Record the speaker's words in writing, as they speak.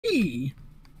E.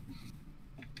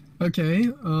 Okay,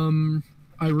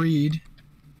 I read.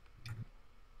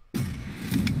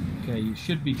 Okay, you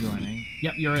should be joining.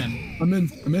 Yep, you're in. I'm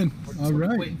in. All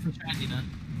right. Waiting for Shandy then.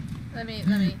 Let me.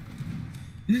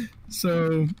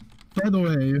 So, by the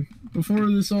way, before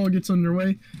this all gets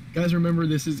underway, guys, remember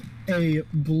this is a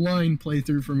blind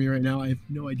playthrough for me right now. I have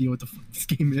no idea what the fuck this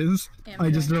game is. I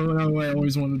just don't know. I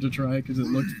always wanted to try it because it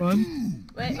looked fun.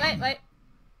 Wait.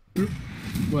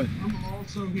 What? I'm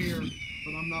also here,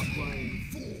 but I'm not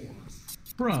playing.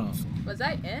 Bro. Was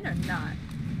I in or not?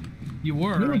 You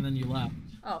were, and then you left.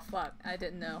 Oh fuck, I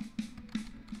didn't know.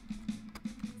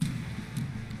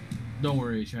 Don't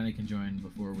worry, Shiny can join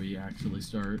before we actually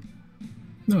start.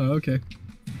 Oh, okay.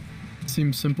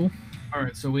 Seems simple.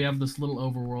 Alright, so we have this little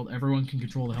overworld. Everyone can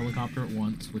control the helicopter at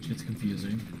once, which gets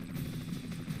confusing.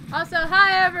 Also,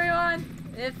 hi everyone!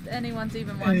 If anyone's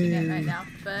even watching it right now,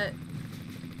 but...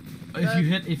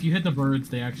 If you hit the birds,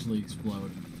 they actually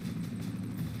explode.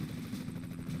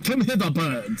 Come hit the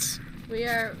birds! We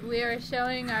are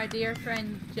showing our dear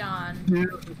friend John.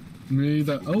 Me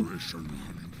the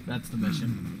That's the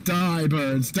mission. Die,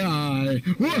 birds, die!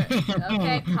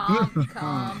 Okay,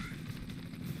 calm.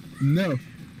 No.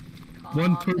 Calm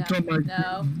One pooped down.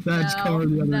 on my dad's car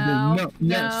the other day. No.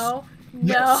 Yes.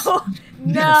 No.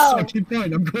 Yes. Okay,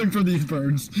 fine. I'm going for these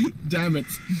birds. Damn it.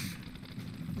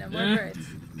 No more birds.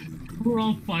 We're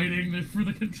all fighting for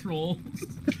the controls.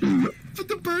 But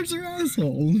the birds are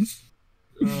assholes.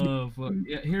 Oh, fuck.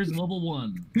 Yeah, here's level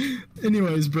 1.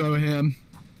 Anyways, Broham.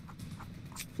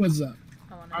 What's up?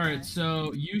 Alright,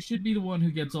 so you should be the one who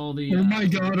gets all the... Oh my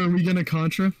god, are we gonna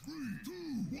Contra?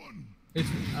 It's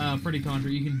pretty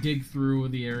Contra. You can dig through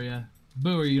the area.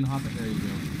 Boo, are you gonna hop in? There you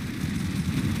go.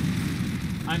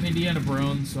 I'm Indiana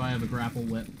Brone, so I have a grapple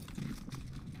whip.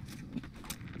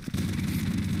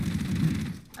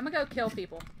 I'm gonna go kill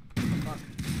people.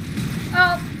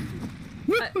 Oh!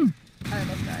 I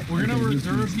almost died. We're gonna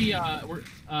reserve the,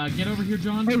 get over here,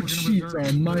 John. Oh, jeez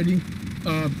almighty.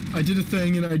 I did a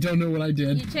thing and I don't know what I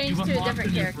did. You changed to a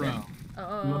different character. You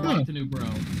unlocked a new bro.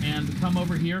 And come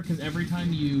over here, because every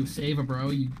time you save a bro,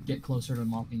 you get closer to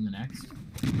unlocking the next.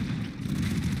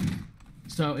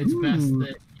 So it's best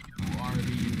that you are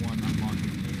the one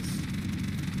unlocking these.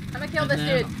 I'm gonna kill this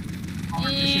dude.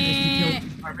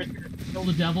 Our mission is to kill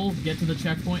the devil, get to the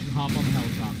checkpoint, and hop on the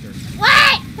helicopter.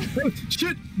 What? Oh,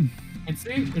 shit! And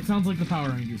see, it sounds like the Power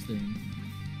Rangers theme.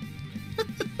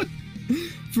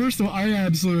 First of all, I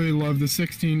absolutely love the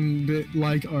 16-bit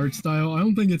like art style. I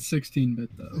don't think it's 16-bit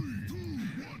though.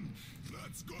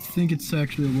 I think it's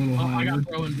actually a little higher. I got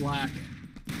bro in black.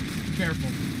 Careful.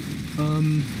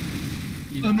 I'm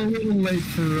a little late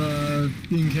for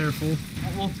being careful.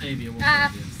 We'll save you. We'll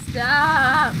save you.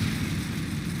 Stop!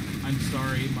 I'm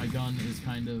sorry, my gun is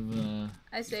kind of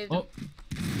I saved him.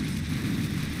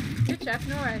 Good Chuck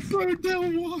Norris. Throw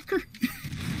down Walker.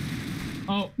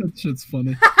 Oh, that shit's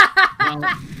funny.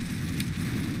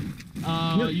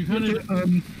 You kind of,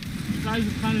 you guys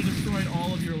have kind of destroyed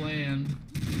all of your land.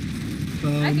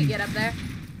 I could get up there.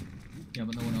 Yeah,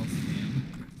 but no one else can.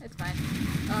 It's fine.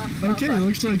 Okay, it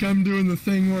looks like I'm doing the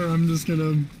thing where I'm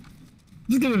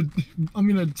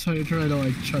gonna try to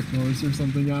like Chuck Norris or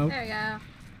something out. There we go.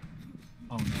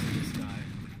 Oh no, this guy.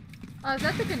 Oh, is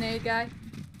that the grenade guy?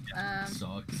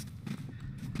 Sucks.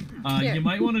 Here. You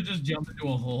might want to just jump into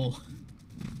a hole.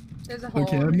 There's a hole.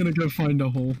 Okay, I'm gonna go find a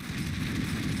hole.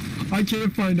 I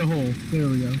can't find a hole. There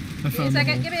we go. I found a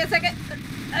hole. Give me a second.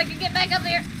 I can get back up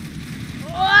there.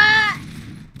 What?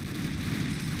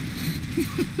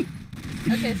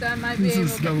 Okay, so I might be able to...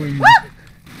 This is going... Woo!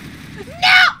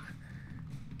 No!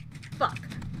 Fuck.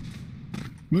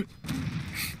 What?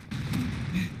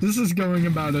 This is going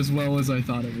about as well as I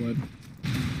thought it would.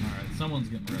 Alright, someone's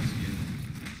getting rescued.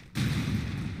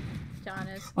 John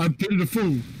is... I'm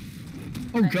pitiful.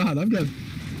 Oh god, I've got...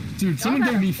 Dude, someone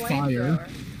gave me fire.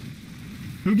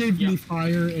 Who gave me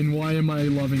fire, and why am I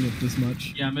loving it this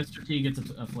much? Yeah, Mr. T gets a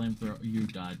flamethrower. You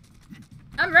died.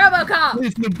 I'm RoboCop!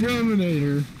 It's the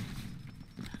Brominator.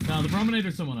 No, the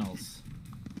Brominator's someone else.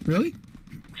 Really?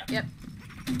 Yeah. Yep.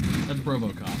 That's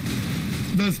Brobocop.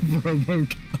 That's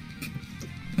Brobocop.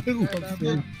 I love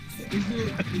it. Is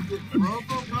it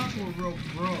RoboCop or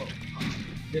Robro?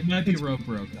 It might be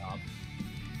Robocop.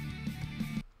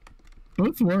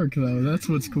 Both work, though. That's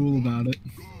what's cool about it.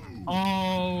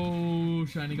 Oh,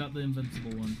 Shiny got the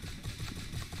invincible one.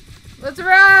 Let's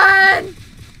run!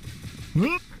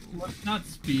 Let's not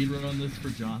speedrun this for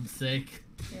John's sake.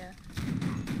 Yeah.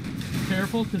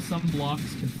 Careful, because some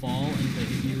blocks can fall, and if they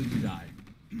hit you, you die.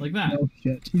 Like that. Oh,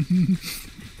 shit.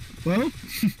 Well,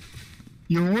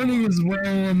 Your warning is well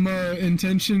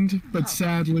intentioned, but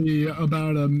sadly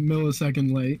about a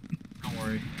millisecond late. Don't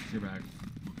worry, you're back.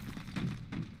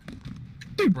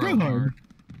 Dude, bro hard.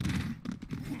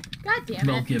 God damn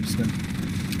Mel it. Gibson.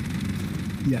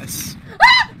 Yes.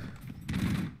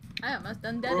 I almost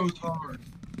undid it. Bro's hard.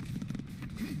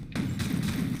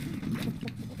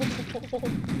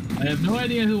 I have no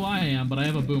idea who I am, but I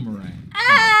have a boomerang.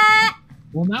 Ah!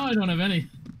 Well, now I don't have any.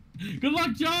 Good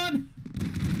luck, John!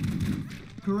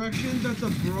 Correction, that's a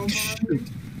bro mod. Shut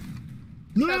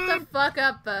the fuck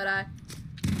up, Brotime.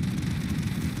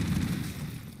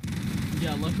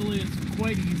 Yeah, luckily it's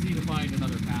quite easy to find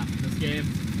another path in this game.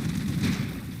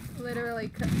 Literally.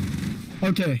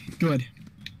 Okay, good.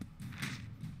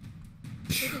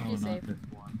 Who did Oh, you not save? this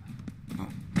one.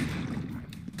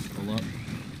 Pull up.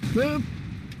 Yep.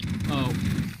 Oh.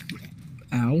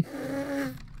 Ow.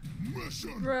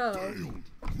 Bro.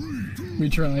 We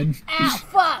tried. Ow,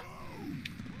 fuck!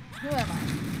 Who am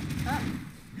I?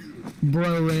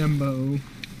 Bro Rambo.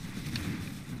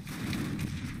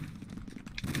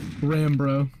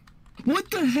 Rambro. What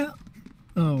the hell?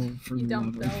 Oh, for You the don't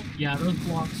love of- know. Yeah, those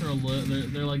blocks are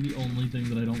they're like the only thing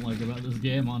that I don't like about this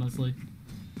game, honestly.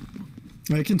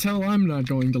 I can tell I'm not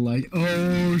going to like.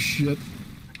 Oh shit!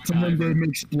 Someone gave me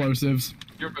explosives.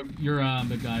 You're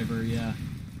MacGyver, yeah.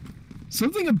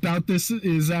 Something about this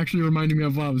is actually reminding me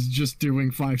of what I was just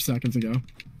doing 5 seconds ago.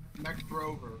 Next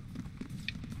rover.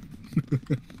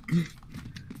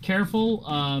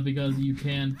 Careful, because you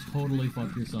can totally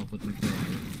fuck yourself with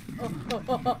MacGyver.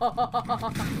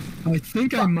 I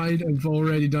think I might have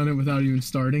already done it without even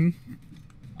starting.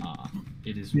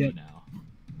 It is Yeah. me now.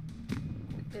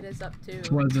 It is up to.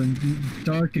 It was a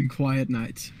dark and quiet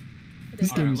night. It This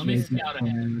is game Alright, is let me making scout me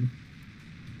ahead. tired.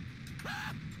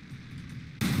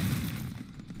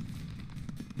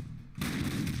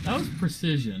 That was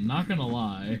precision, not gonna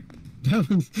lie. That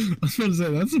was, I was about to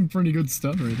say, that's some pretty good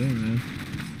stuff right there, man.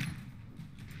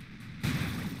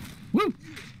 Woo!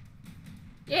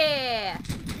 Yeah!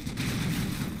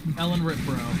 Ellen Rip,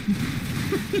 bro.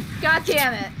 God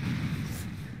damn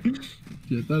it!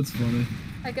 Shit, that's funny.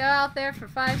 I go out there for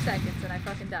 5 seconds and I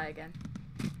fucking die again.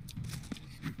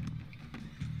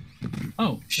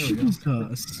 Oh, there we go.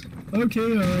 Jesus.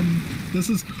 Okay, this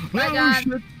is. Bye, Oh John.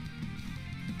 shit!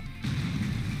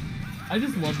 I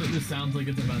just love that this sounds like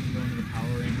it's about to go into the Power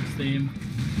Rangers theme.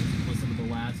 Listen to the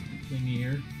last thingy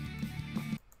here.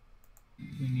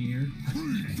 Thingy here.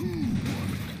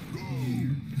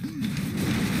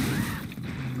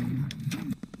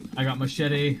 I got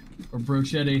machete or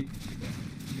brochette.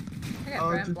 I got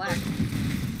brown and black.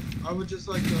 I would just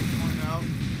like to point out,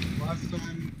 last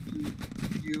time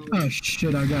you... Oh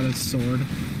shit! I got a sword.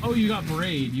 Oh, you got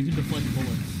braid. You can deflect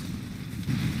bullets.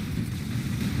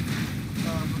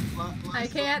 I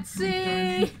can't see!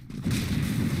 Played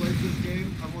this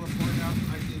game, I want to point out,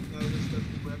 I did notice that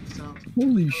the web sounds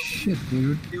Holy shit,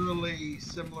 dude! eerily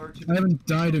similar to... I haven't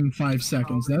died in 5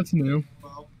 seconds. That's new.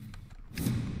 Well,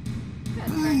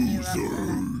 Gotta turn you up for that.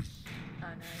 Oh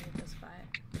no, you're just fine.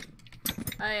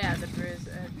 Oh yeah, the bruise.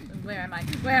 Where am I?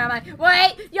 Where am I?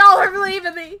 Wait! Y'all are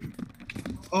leaving me!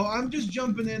 oh, I'm just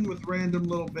jumping in with random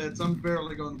little bits. I'm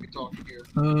barely going to be talking here.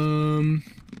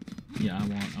 Yeah,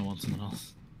 I want someone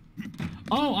else.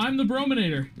 Oh, I'm the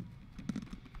Brominator.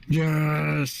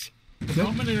 Yes. The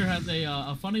Brominator has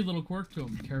a funny little quirk to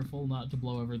him. Careful not to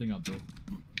blow everything up, though.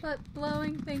 But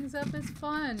blowing things up is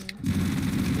fun.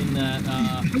 In that,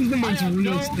 This is the most have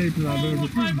real no statement I've control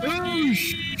ever. of my Oh body.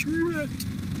 shit!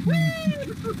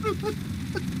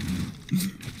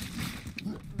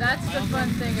 That's the fun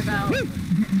thing about.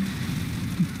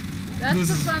 That's This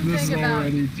the is fun this thing is about.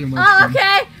 already too much. Oh, fun.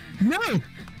 okay! No.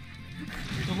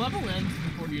 the level ends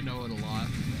before you know it a lot.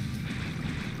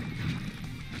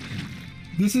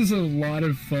 This is a lot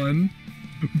of fun,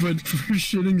 but for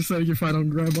shitting's sake, if I don't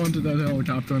grab onto that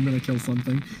helicopter, I'm gonna kill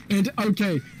something. And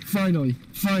okay,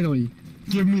 finally,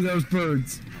 give me those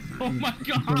birds. Oh my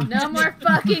god! No more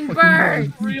fucking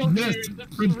birds! Real Yes, game. This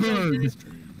is good real birds.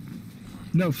 game.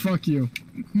 No, fuck you.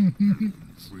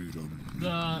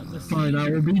 The Fine, I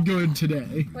will be good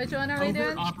today. Which one are we Over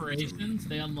doing? operations,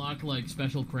 they unlock like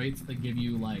special crates that give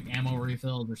you like ammo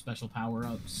refills or special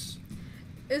power-ups.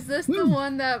 Is this the Woo.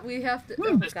 one that we have to?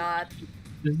 Woo. Oh god.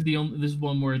 This is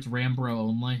one where it's Rambro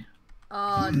only.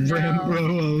 Oh no. Rambro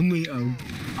only. Oh,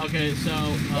 Okay, so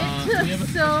It we took have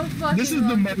so fucking this is the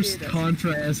long to do most this.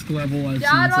 Contra-esque level I've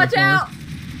John, seen so watch far. out!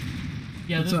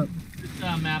 this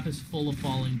up? map is full of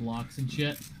falling blocks and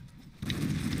shit.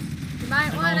 You might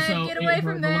And want also, to get away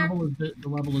from there. The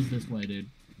level is this way, dude.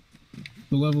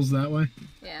 The level's that way.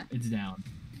 Yeah. It's down.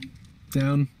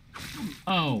 Down.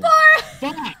 Oh,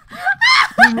 Four! fuck!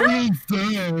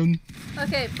 Down.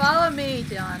 Okay, follow me,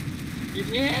 John.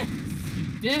 Yeah.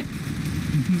 Yeah.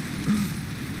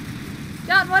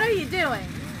 John, what are you doing?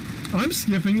 I'm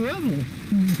skipping level.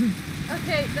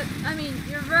 Okay, I mean,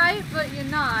 you're right, but you're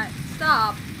not.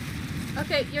 Stop.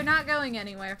 Okay, you're not going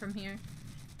anywhere from here.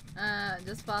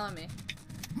 Just follow me.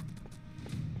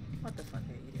 What the fuck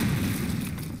are you doing?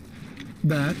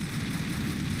 That.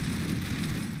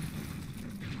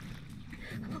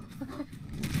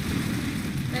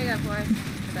 There you go, Forrest.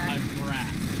 You're back. I'm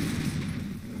wrapped.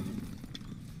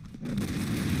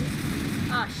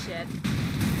 Oh, shit.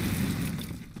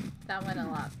 That went a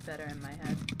lot better in my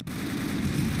head.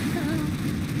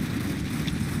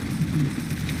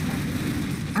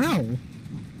 Ow. Good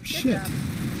Shit. job.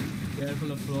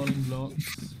 Careful of falling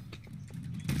blocks.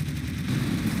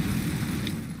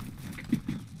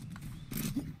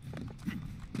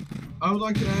 I would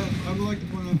like to point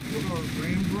out that our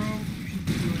Rambro should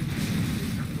be doing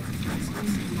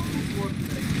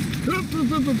I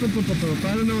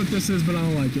don't know what this is, but I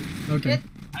don't like it. Okay.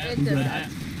 It did that.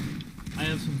 I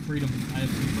have some freedom. I have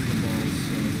some freedom balls,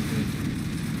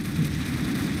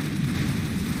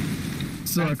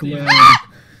 so Suck the- lad.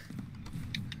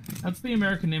 that's the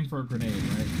American name for a grenade,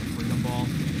 right? A freedom ball.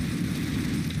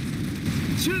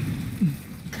 Shit.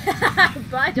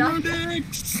 Bye, No John.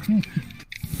 dicks.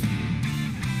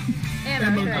 And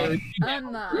Ammo our crate. crate.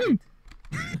 Unlocked.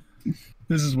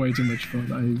 This is way too much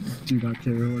fun. I do not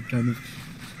care what kind of.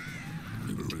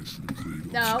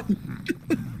 No.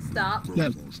 Stop. Yeah.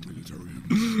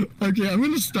 Okay, I'm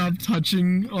gonna stop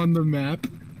touching on the map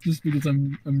just because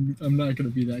I'm not gonna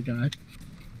be that guy.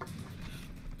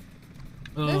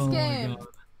 This Oh my game, God.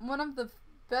 one of the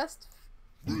best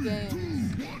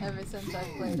games ever since I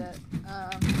played it.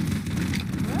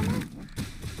 Where am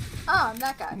I? Oh, I'm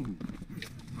that guy.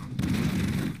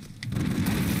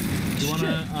 You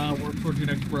wanna work towards your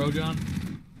next bro, John?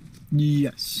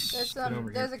 Yes.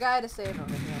 There's a guy to save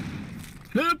over here.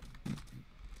 Hup.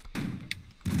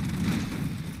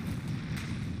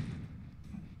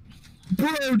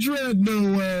 Bro, Dread,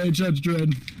 no way, Judge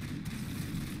Dread.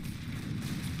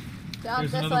 John,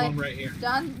 There's just another like one right here.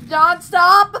 John,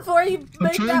 stop before you I'm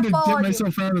make trying that to fall get on you.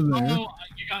 myself out of there. Oh,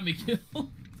 you got me killed.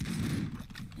 I'm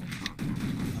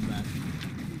back.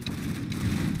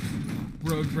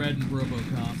 Bro Dread and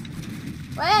Robocop.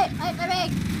 Wait.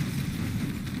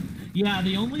 Yeah,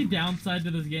 the only downside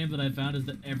to this game that I found is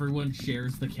that everyone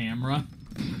shares the camera.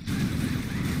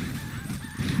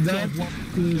 That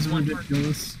So is one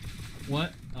ridiculous.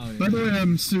 What? Oh, yeah. By the way,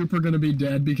 I'm super gonna be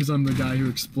dead because I'm the guy who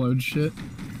explodes shit.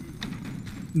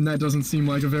 And that doesn't seem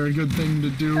like a very good thing to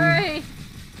do. Hurry!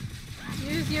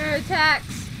 Use your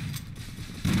attacks.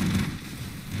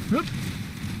 Hup.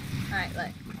 Alright,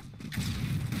 look.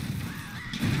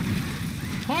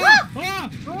 Ah! Ah!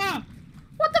 Ah!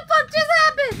 What the fuck just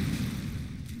happened?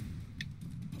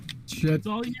 Shit. It's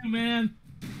all you, man.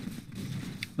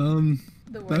 The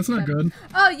worst That's not ever. good.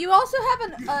 Oh, you also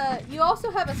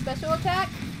have a special attack,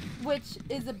 which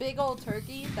is a big old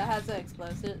turkey that has an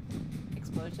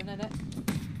explosion in it.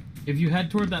 If you head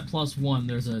toward that +1,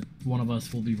 there's one of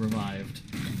us will be revived.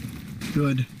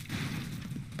 Good. Be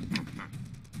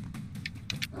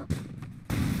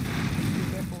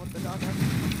careful with the doggo.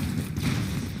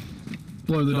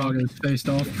 Blow the doggo's face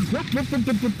off. Whoop, whoop, whoop,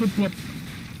 whoop, whoop, whoop, whoop.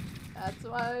 That's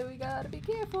why we gotta be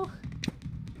careful.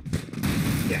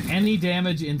 Yeah, any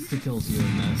damage insta-kills you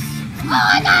in this. Oh,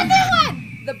 I got a new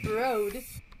one! The Broad.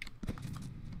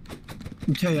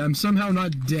 Okay, I'm somehow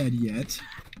not dead yet.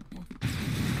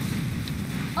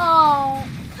 Oh,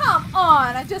 come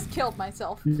on! I just killed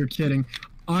myself. You're kidding.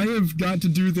 I have got to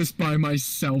do this by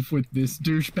myself with this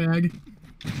douchebag.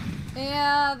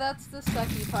 Yeah, that's the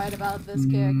sucky part about this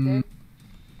character.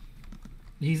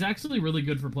 He's actually really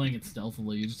good for playing it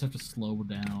stealthily. You just have to slow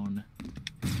down.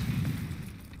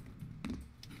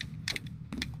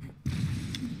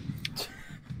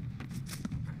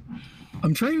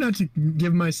 I'm trying not to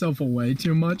give myself away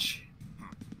too much.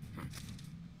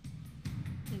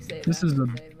 You say This that, is a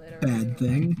they literally bad were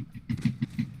thing.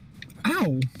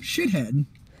 Ow! Shithead.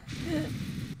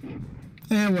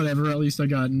 Whatever, at least I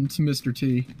got into Mr.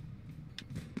 T.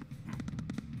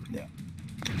 Yeah.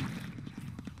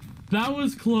 That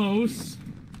was close.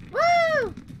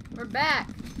 Woo! We're back.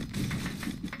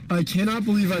 I cannot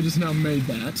believe I just now made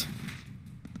that.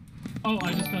 Oh,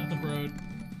 I just got the broad.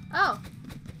 Oh.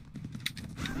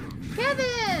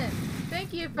 Kevin!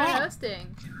 Thank you for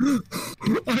hosting.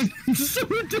 I'm so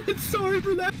dead sorry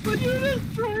for that, but you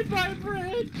destroyed my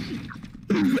bridge!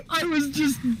 I was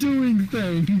just doing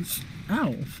things.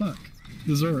 Ow, fuck.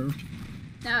 Deserved.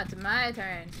 Now it's my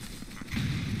turn.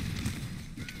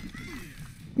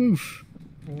 Oof.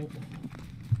 Oh.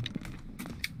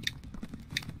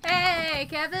 Hey,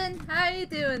 Kevin, how you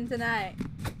doing tonight?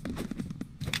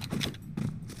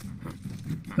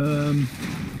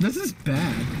 This is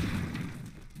bad.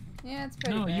 Yeah, it's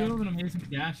pretty No, bad. you have an amazing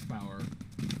dash power.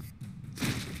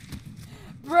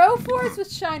 Broforce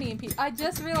was shiny and pink. I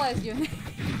just realized you.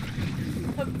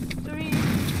 Three.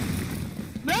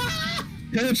 Ah!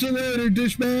 Catch you later,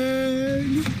 douchebag!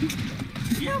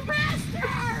 You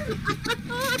bastard!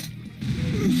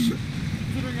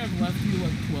 Considering I've left you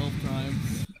like 12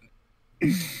 times.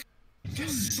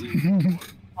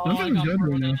 Oh, I'm I feeling got good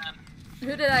right now. Who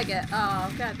did I get?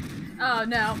 Oh, God. Oh,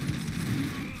 no.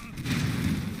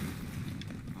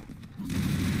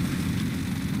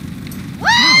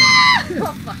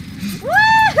 Oh, fuck.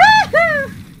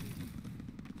 Woohoo!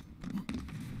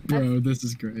 Bro, this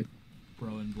is great.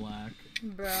 Bro in black.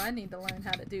 Bro, I need to learn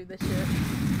how to do this shit.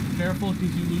 Careful,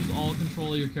 because you lose all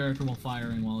control of your character while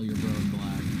firing while you're bro in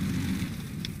black.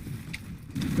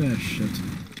 Ah, shit.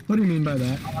 What do you mean by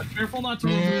that? Careful not to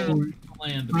land.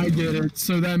 I get it.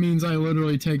 So that means I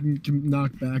literally take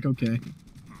knockback. Okay.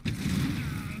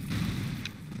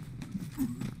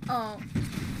 Oh.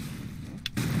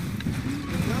 The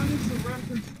gun is a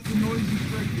reference to the noisy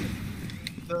cricket.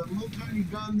 The little tiny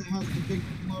gun that has the big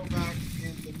blowback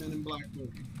in the Men in Black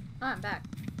movie. Oh, I'm back.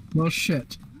 Well,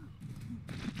 shit.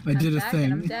 I I'm did a back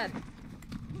and I'm thing. dead.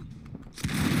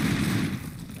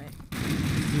 Wait.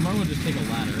 You might want to just take a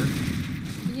ladder.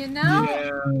 You know,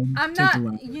 Yeah, I'm take a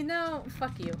not. lap. You know,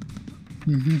 fuck you.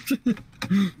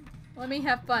 Let me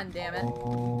have fun, damn it.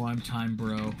 Oh, I'm time,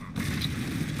 bro.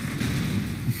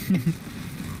 Let's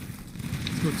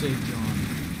go save John.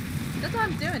 That's why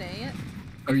I'm doing it. Yeah.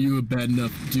 Are you a bad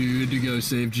enough dude to go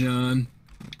save John?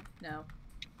 No.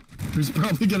 Who's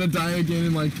probably gonna die again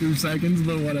in like 2 seconds,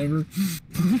 but whatever.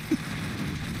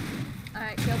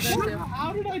 Alright, kill those two.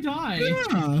 How did I die?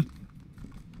 Yeah.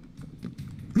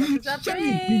 It's up to Shut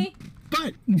me.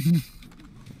 But I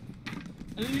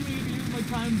didn't even use my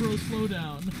time, bro. Slow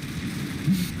down.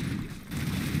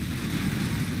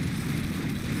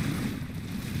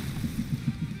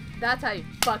 That's how you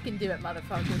fucking do it,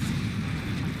 motherfuckers.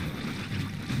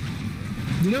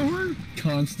 you know we're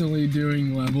constantly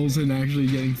doing levels and actually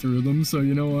getting through them, so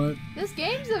you know what? This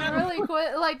game's a really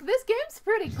quick. Like, this game's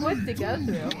pretty quick to go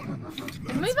through.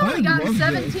 And we've only I gotten love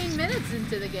 17 minutes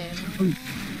into the game.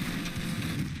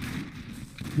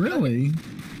 Really?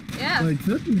 Yeah. Like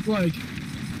this is like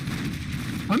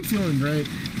I'm feeling great.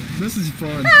 This is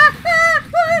fun. What?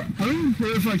 I don't even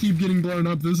care if I keep getting blown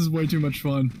up. This is way too much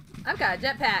fun. I've got a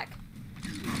jetpack.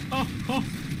 Oh, oh.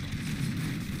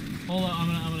 Hold on,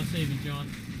 I'm gonna save you, John.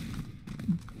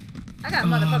 I got a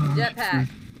motherfucking jetpack.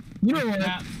 You know what?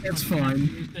 Crap. That's My crap fine.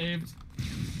 you saved.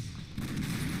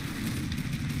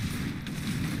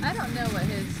 I don't know what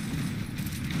his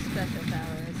special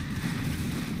power is.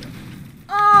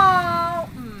 Oh!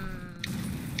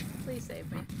 Please save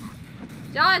me.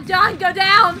 John, go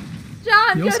down!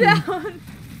 John, You'll go see. down!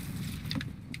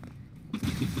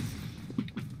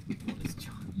 What is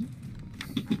John?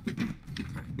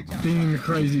 Being a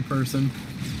crazy person.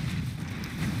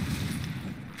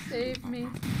 Save me.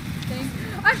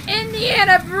 I'm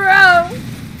Indiana, bro!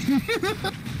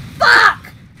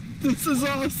 Fuck! This is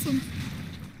awesome.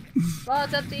 Well,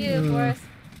 it's up to you, Forrest.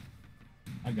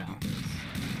 I got this.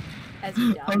 As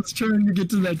you I die. was trying to get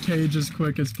to that cage as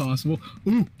quick as possible.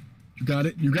 Ooh, you got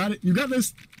it. You got it. You got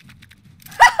this.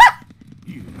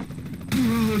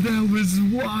 Bro, that was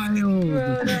wild.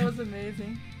 Bro, that was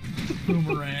amazing.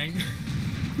 Boomerang.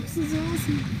 This is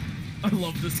awesome. I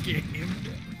love this game.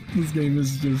 This game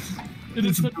is just It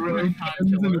is such a great time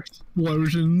and killer.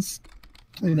 explosions.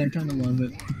 And I kind of love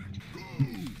it.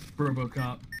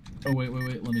 Robocop. Oh wait,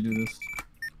 let me do this.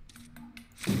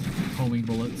 Homing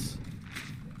bullets.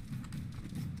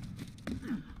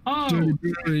 Oh, Dirty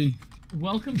Barry.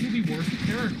 welcome to the worst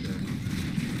character.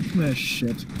 That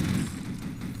shit.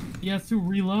 He has to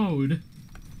reload.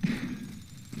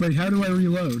 Wait, how do I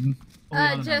reload?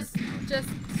 Just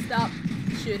stop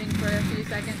shooting for a few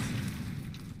seconds.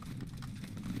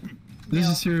 This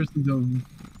No. is seriously dumb.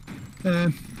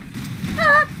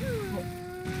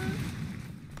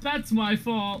 That's my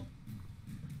fault.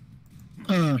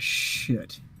 Oh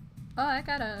shit. Oh, I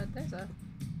got a. There's a.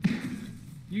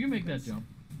 You can make that jump.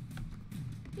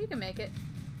 You can make it.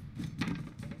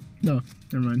 No,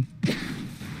 never mind.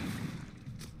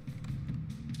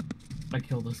 I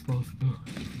killed us both.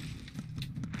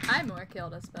 I more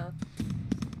killed us both.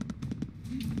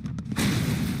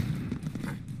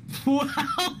 Wow!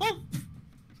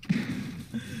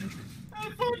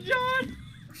 Have fun, John!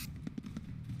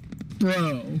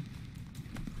 Bro.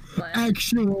 But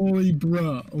Actually,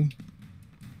 bro.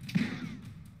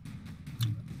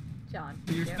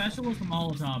 So your special is the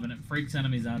Molotov, and it freaks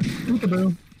enemies out.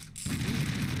 Peekaboo.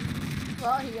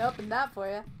 Well, he opened that for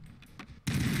you.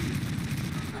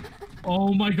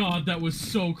 Oh my god, that was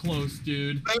so close,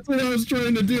 dude. That's what I was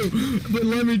trying to do. But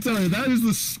let me tell you, that is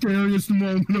the scariest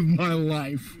moment of my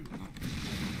life.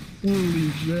 Holy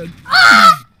shit.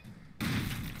 Ah!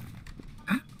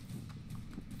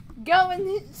 Go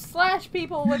and slash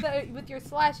people with your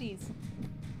slashies.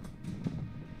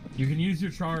 You can use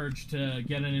your charge to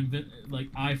get an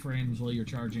iframes while you're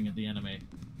charging at the enemy.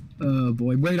 Oh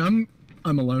boy, wait, I'm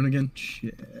alone again.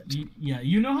 Shit. Yeah,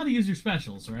 you know how to use your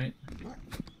specials, right?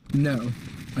 No,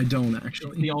 I don't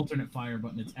actually. The alternate fire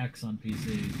button, it's X on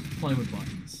PC. Play with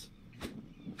buttons.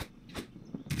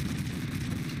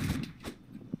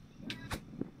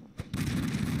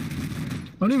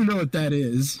 I don't even know what that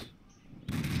is.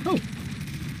 Oh.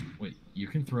 Wait, you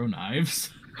can throw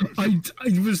knives? I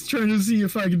was trying to see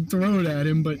if I could throw it at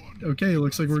him, but okay,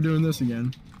 looks like we're doing this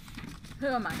again. Who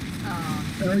am I?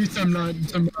 At least I'm not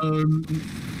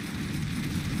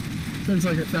there's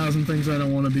like 1,000 things I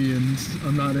don't want to be in.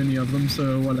 I'm not any of them,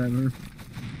 so whatever.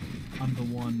 I'm the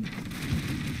one.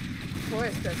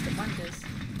 Forrest does the punches.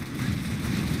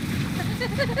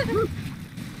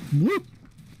 Whoop.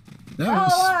 That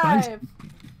was spicy.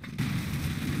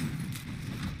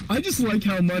 I just like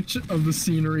how much of the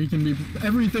scenery can be...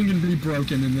 Everything can be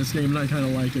broken in this game, and I kind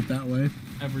of like it that way.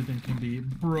 Everything can be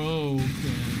broken.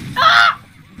 Ah!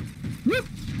 Whoop.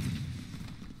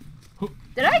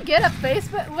 Did I get a face?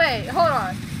 Wait, hold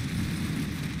on.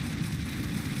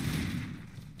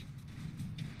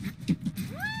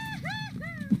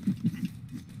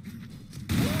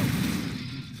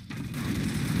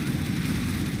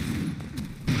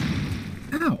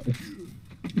 Ow.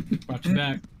 Watch your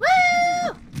back. Woo!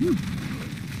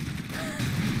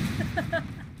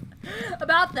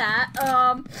 About that,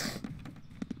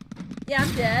 yeah,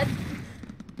 I'm dead.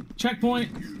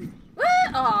 Checkpoint. Woo!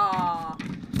 Aww.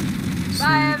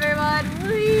 Bye, everyone.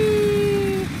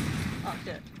 Whee! Oh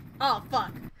shit. Oh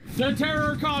fuck. The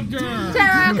Terrorcopter.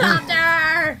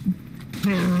 Terrorcopter.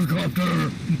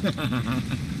 Terrorcopter.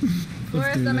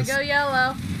 Forrest, I'm gonna go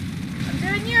yellow. I'm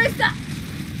doing your stuff.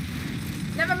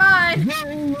 Never mind.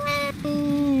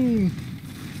 Whoa.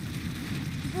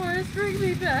 Forrest, bring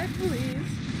me back, please.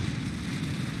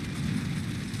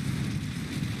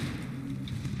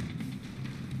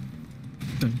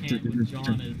 And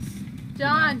John is...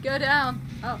 John, go down.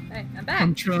 Oh, hey, I'm back.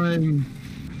 I'm trying.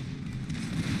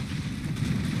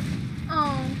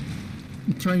 Oh.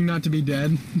 I'm trying not to be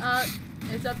dead.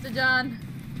 It's up to John.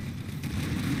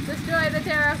 Destroy the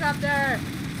Terrorcopter.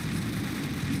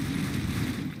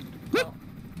 Oh.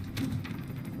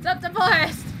 It's up to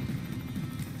Forrest.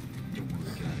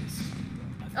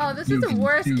 Oh, this is the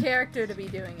worst character to be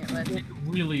doing it with. It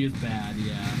really is bad,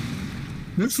 yeah.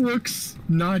 This looks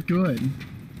not good.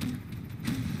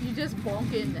 You just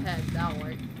bonk it in the head. That'll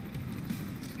work.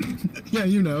 Yeah,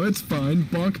 you know, it's fine.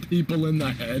 Bonk people in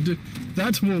the head.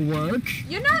 That will work.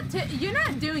 You're not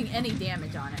doing any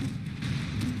damage on it.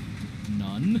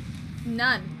 None?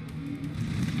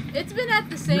 None. It's been at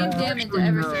the same damage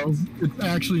ever since. It's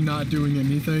actually not doing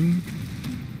anything.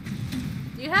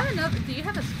 Do you have another? Do you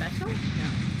have a special? No.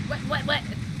 What?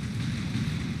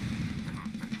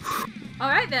 All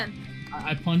right then.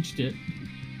 I punched it.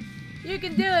 You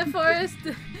can do it, Forrest.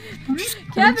 Punch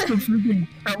the Kevin. freaking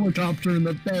helicopter in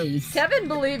the face. Kevin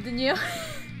believed in you.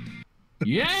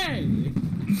 Yay!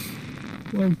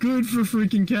 Well, good for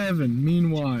freaking Kevin.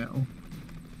 Meanwhile.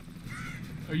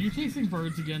 Are you chasing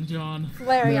birds again, John?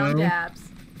 Flareon No. dabs.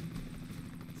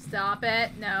 Stop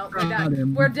it. No, we're Got done.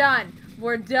 him. We're done.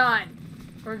 We're done.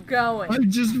 We're going. I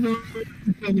just want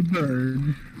to kill the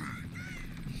bird.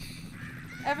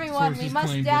 Everyone, we Sources must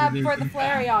claim dab that it for is the in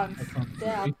fact Flareons. a country.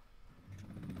 Dab.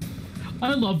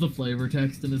 I love the flavor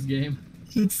text in this game.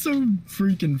 It's so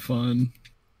freaking fun.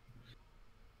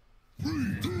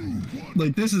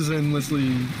 Like, this is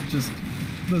endlessly just...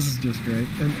 This is just great.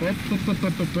 And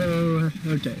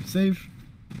okay, save.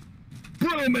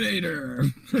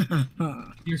 Brominator!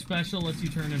 Your special lets you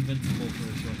turn invincible for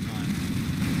a short time.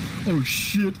 Oh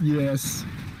shit, yes.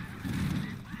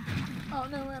 Oh,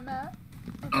 no, where I'm at.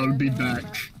 Okay, I'll be I know where I'm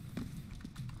back. at.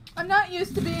 I'm not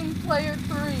used to being player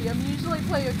 3. I'm usually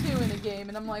player 2 in a game,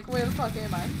 and I'm like, where the fuck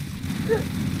am I?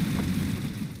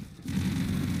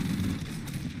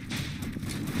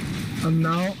 And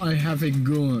now I have a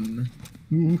gun.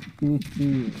 Ooh, ooh,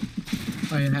 ooh.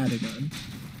 I had a gun.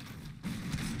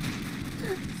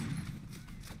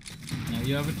 Now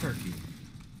you have a turkey.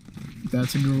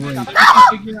 That's a great.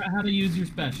 Figure out how to use your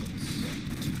specials.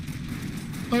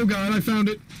 Oh god, I found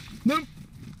it. Nope.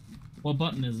 What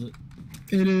button is it?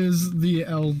 It is the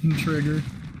L trigger.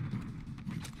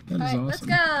 That is Alright, awesome. let's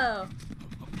go.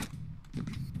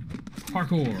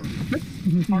 Parkour.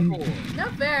 Parkour. No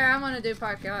fair. I want to do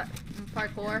parkour.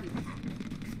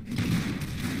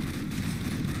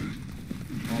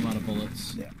 Oh, I'm out of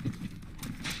bullets. Yeah.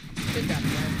 Good job,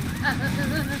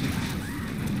 guys.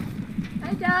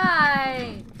 I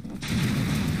died.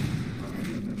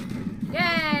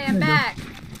 Yay! I'm back.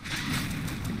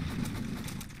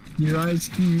 Your eyes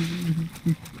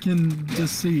can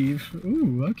deceive.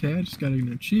 Ooh, okay. I just got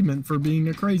an achievement for being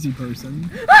a crazy person.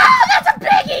 Oh, that's a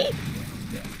biggie!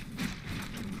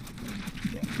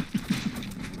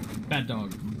 Bad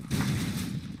dog.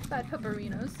 Bad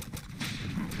pepperinos.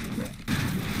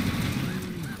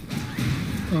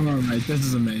 Alright, this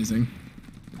is amazing.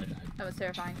 I died. That was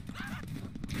terrifying.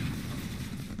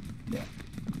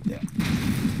 Yeah.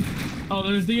 Oh,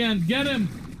 there's the end. Get him!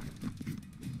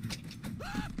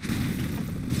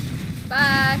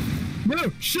 Bye.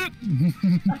 No, shit!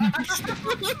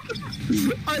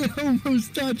 I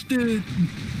almost touched it!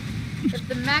 If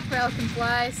the mackerel can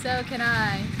fly, so can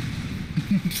I.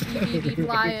 EBB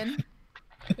flying.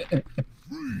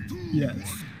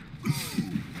 Yes.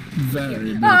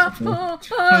 Very beautiful.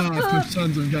 For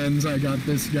Sons of Guns, I got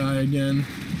this guy again.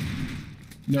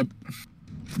 Nope.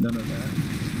 None of that.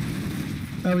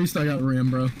 At least I got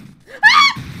Rambro.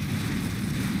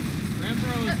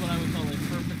 Rambro is what I would call a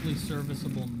perfectly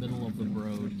serviceable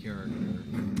middle-of-the-road character.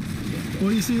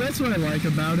 Well, you see, that's what I like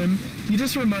about him. He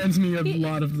just reminds me of a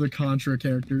lot of the Contra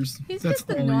characters. He's That's just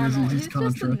the all normal. he is. He's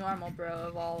Contra. just the normal bro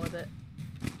of all of it.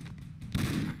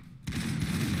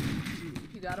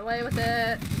 You got away with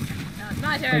it. Now it's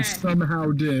my turn. I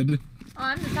somehow did. Oh,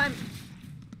 I'm the time.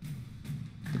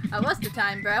 I was the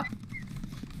time, bro.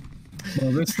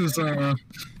 Well, this is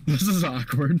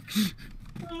awkward.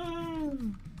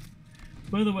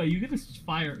 By the way, you get to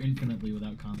fire infinitely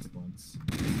without consequence.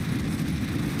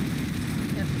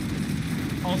 Yep.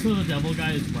 Also, the devil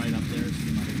guy is right up there, so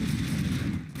you might as well finish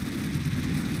him.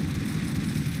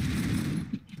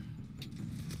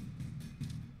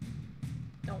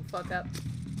 Don't fuck up.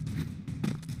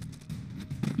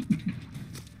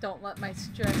 Don't let my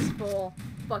stressful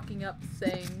fucking up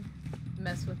saying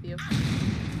mess with you.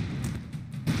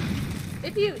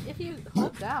 If you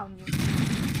hold down, you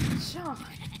Sean.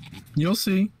 You'll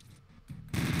see.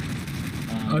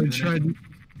 I tried.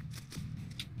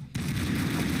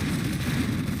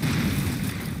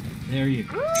 There you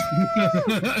go.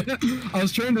 I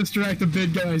was trying to distract the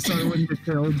big guy so I wouldn't get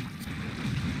killed.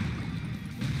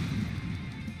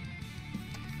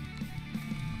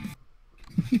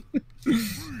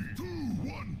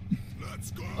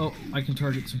 Oh, I can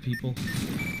target some people.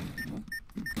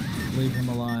 Leave him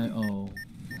alive. Oh.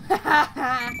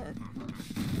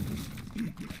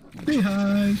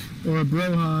 Beehive or a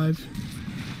brohive.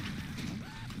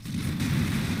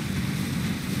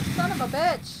 Son of a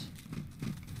bitch.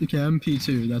 Okay, I'm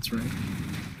P2, that's right.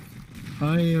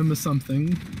 I am a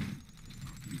something.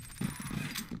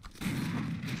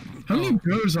 How many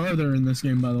bros are there in this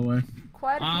game, by the way?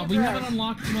 Quite a few We bros. haven't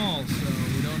unlocked them all, so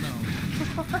we don't know.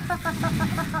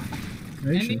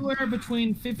 Gracious. Anywhere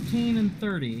between 15 and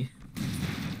 30.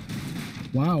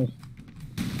 Wow.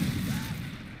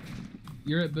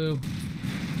 You're it, Boo.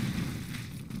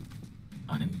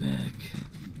 I'm back.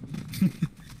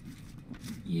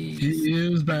 Yes. He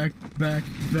is back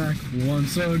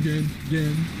once again.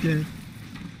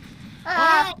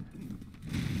 Ah! Oh!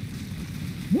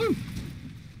 Woo!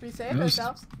 We saved That was-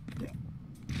 ourselves. Yeah.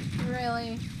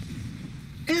 Really?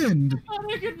 And I thought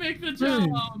I could make the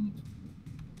jump.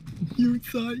 you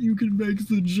thought you could make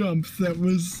the jump. That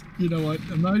was, you know what?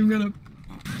 I'm not even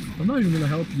gonna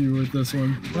help you with this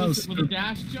one. That was With a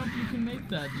dash jump, you can make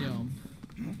that jump.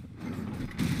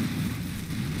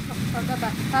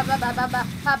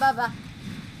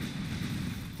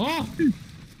 Oh!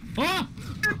 Oh!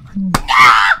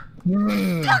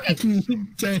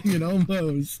 Dang it,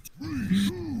 almost.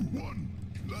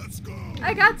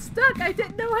 I got stuck. I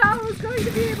didn't know how I was going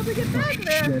to be able to get back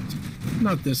there. Shit.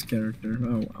 Not this character.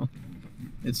 Oh well.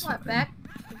 It's What, fine. back?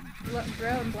 What,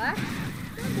 bro in black?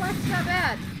 Bro in black's not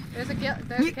bad. There's a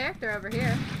character over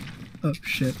here. Oh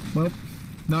shit. Well,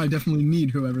 now I definitely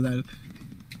need whoever that is.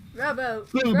 Robo.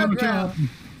 Robo.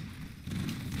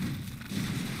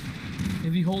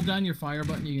 If you hold down your fire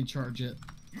button, you can charge it.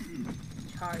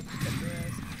 Charge the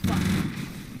bros. Fuck.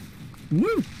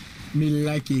 Woo! Me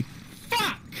like it.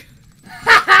 Fuck!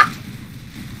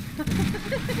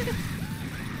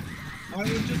 I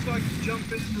would just like to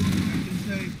jump in real quick and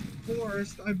say,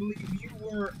 Forrest, I believe you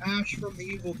were Ash from The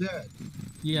Evil Dead.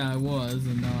 Yeah, I was,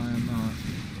 and now I am not.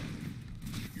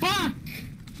 Fuck!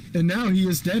 And now he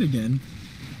is dead again.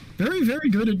 Very, very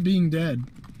good at being dead.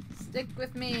 Stick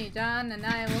with me, John, and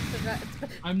I will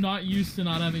survive. I'm not used to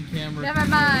not having camera. Never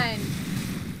mind.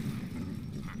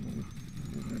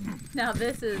 Now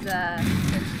this is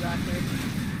awkward.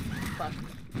 Fuck.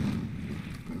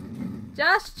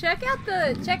 Josh, check out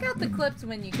the clips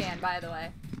when you can. By the way,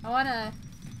 I wanna.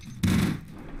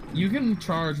 You can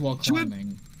charge while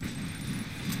climbing.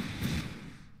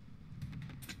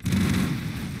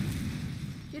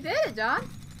 You did it, John.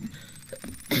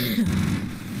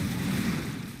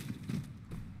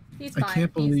 He's fine. I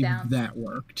can't believe He's down. that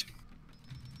worked.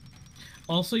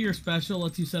 Also, your special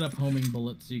lets you set up homing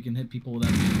bullets so you can hit people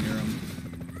without being near them.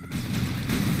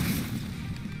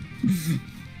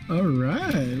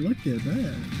 Alright, look at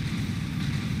that.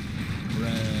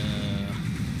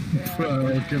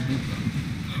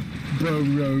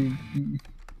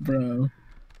 Bro.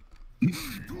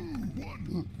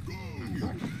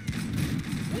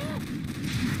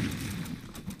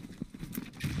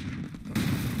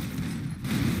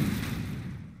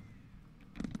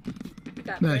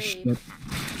 Nice.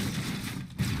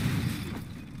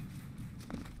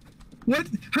 What?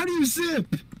 How do you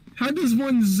zip? How does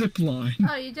one zip line?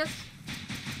 Oh, you don't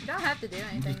have to do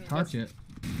anything. Just touch it.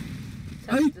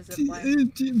 Touch the zip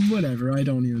line. Whatever, I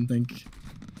don't even think.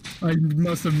 I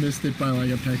must have missed it by like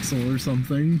a pixel or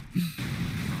something.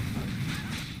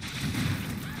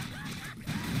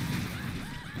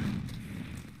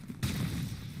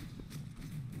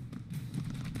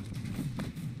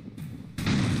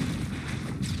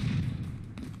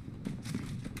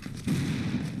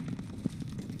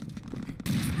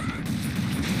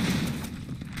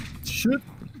 Shit.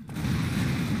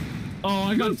 Oh,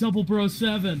 I got double bro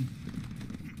 7.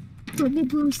 Double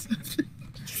bro 7.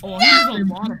 Oh, he has a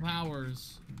lot of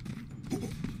powers. Let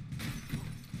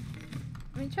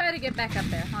me try to get back up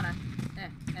there. Hold on.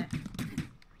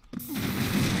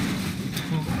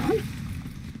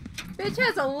 Bitch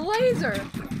has a laser.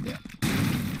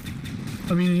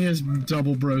 I mean, he has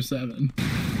double bro 7.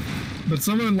 But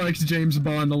someone likes James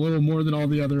Bond a little more than all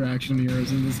the other action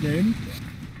heroes in this game.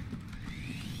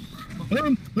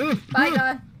 Bye,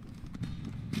 God.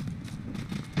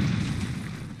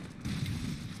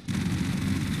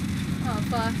 Oh,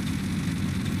 fuck.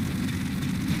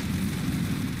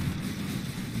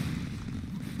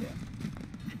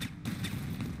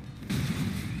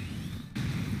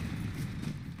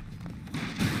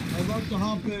 I'd like to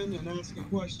hop in and ask a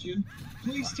question.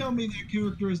 Please tell me that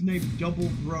character is named Double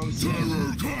Bros.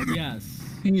 Yes.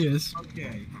 He is.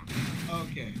 Okay.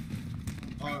 Okay.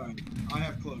 Alright. I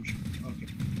have closure. Okay.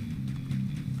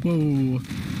 Whoa.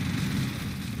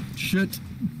 Shit.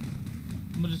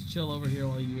 I'm gonna just chill over here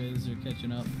while you guys are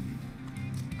catching up.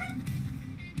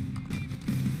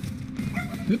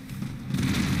 Yep.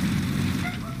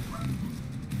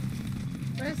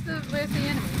 Where's the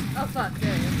enemy? Oh, fuck.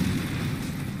 There he is.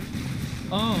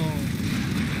 Oh.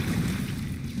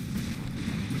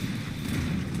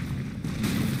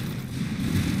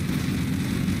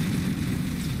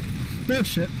 Oh,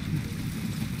 shit.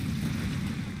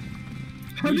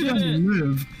 How did I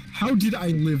live? How did I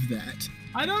live that?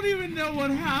 I don't even know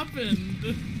what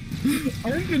happened.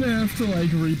 I'm gonna have to, like,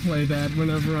 replay that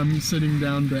whenever I'm sitting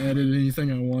down to edit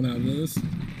anything I want out of this.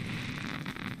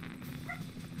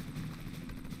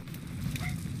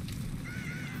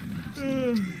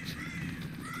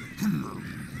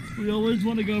 We always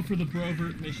want to go for the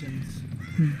Brovert missions.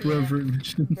 Brovert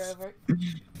missions. Brovert.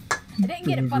 I didn't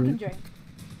get a fucking drink.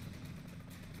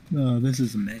 Oh, this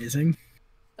is amazing.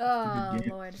 Oh,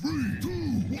 Lord. 3, 2,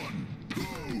 1, go!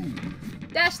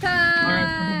 Dash Alright,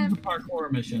 time! the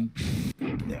parkour mission.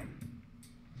 Yeah.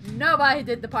 Nobody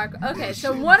did the parkour. Okay,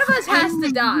 so one of us has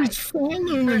to die. Who's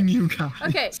following you guys?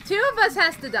 Okay, 2 of us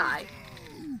has to die.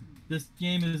 This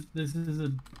is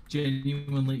a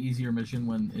genuinely easier mission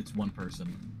when it's one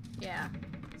person. Yeah.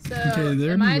 So, Okay,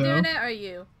 there am I you go. doing it or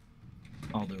you?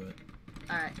 I'll do it.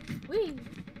 Alright. Whee!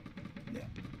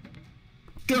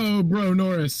 Go, bro,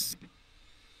 Norris.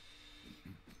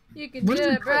 You can do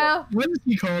it, bro. What is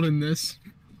he called in this?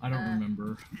 I don't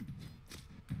remember.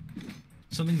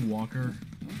 Something Walker.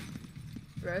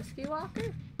 Broski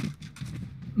Walker?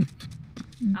 I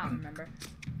don't remember.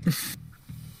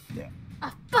 Yeah.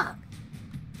 Oh, fuck!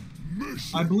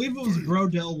 I believe it was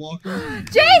Brodell Walker.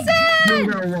 Jason!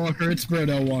 Brodell Walker, it's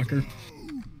Brodell Walker.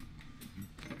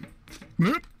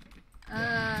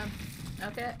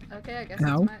 Okay, I guess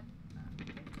How? it's my...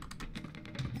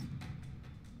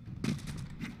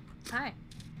 Hi.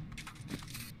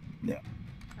 Yeah.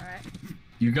 Alright.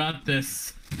 You got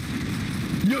this.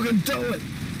 You can do it!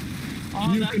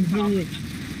 Oh, You can do it!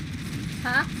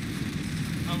 Huh?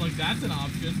 I'm like, that's an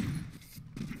option.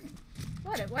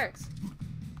 What? It works.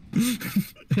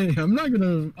 Hey, I'm not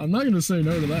gonna say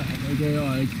no to that. Okay,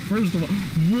 like first of all,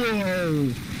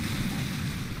 whoa!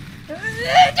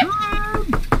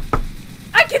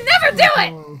 I can never do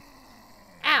it.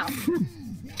 Ow!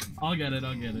 I'll get it.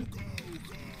 All right.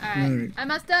 Alright. I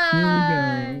must Here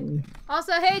die. we go.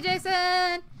 Also, hey,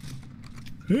 Jason.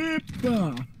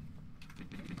 Hippa.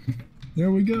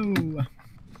 There we go.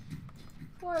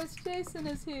 Forrest, Jason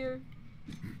is here.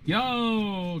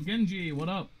 Yo, Genji, what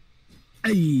up?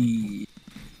 Hey.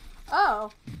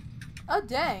 Oh. Oh,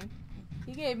 dang.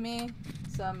 He gave me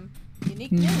some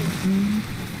unique news.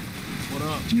 What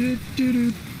up? Do, do,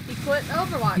 do, He quit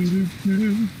Overwatch. do, do,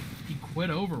 do. He quit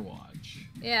Overwatch.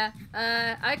 Yeah,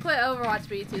 I quit Overwatch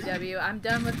BTW. I'm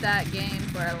done with that game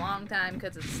for a long time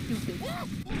because it's stupid.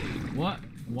 What?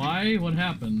 Why? What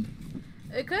happened?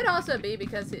 It could also be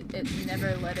because it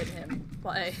never letted him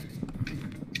play.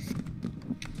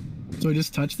 So I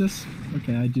just touch this?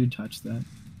 Okay, I do touch that.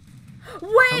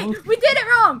 Wait! We did it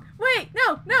wrong! Wait!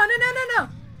 No!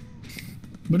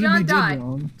 What did John we do died.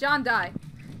 wrong? John died.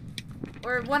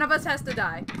 Or one of us has to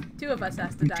die. Two of us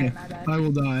has to die, Okay, my bad. I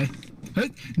will die. Hey,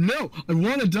 no, I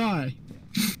want to die.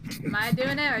 Am I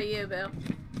doing it or you, Bill?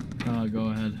 Go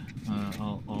ahead.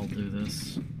 I'll do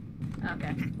this.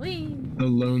 Okay. Whee! The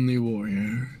lonely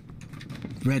warrior,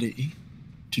 ready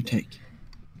to take.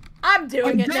 I'm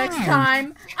doing it down. next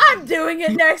time! I'm doing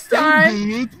it next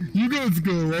time! You guys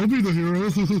go. I'll be the hero.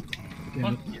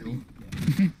 Fuck you.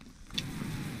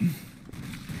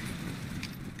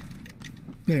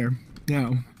 There.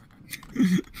 Now,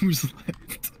 who's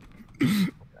left?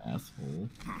 Asshole.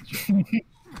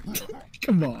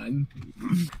 Come on.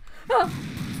 Oh.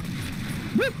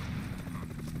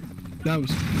 That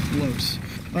was close.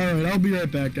 Alright, I'll be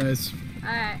right back, guys.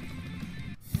 Alright.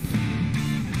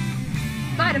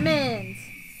 Vitamins!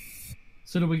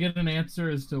 So did we get an answer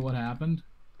as to what happened?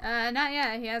 Not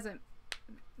yet. He hasn't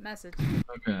messaged.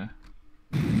 Okay.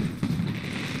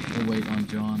 We'll wait on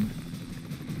John.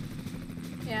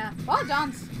 Yeah. While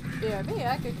John's BRB,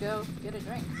 I could go get a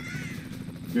drink.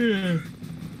 Yeah.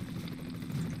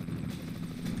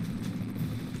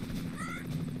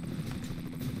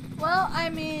 Well, I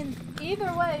mean,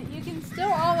 either way, you can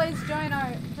still always join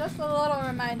our... Just a little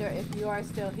reminder, if you are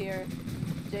still here,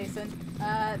 Jason,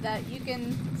 that you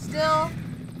can still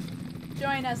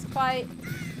join us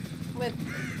with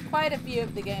quite a few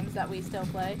of the games that we still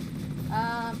play.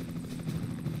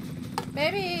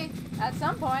 Maybe at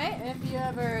some point,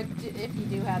 if you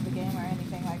do have the game or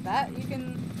anything like that, you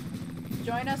can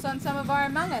join us on some of our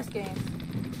Among Us games.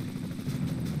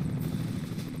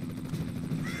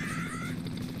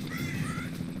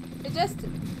 It just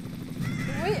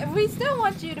we still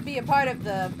want you to be a part of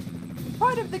the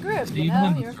group, Is you he know?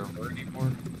 on the You're, server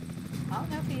anymore? I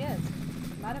don't know if he is.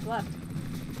 Might have left.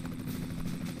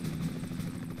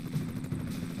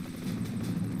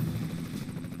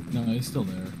 No, he's still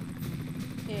there.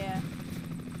 Yeah.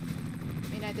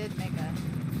 I mean, I did make a...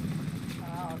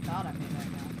 Well, I thought I made that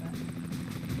account, but...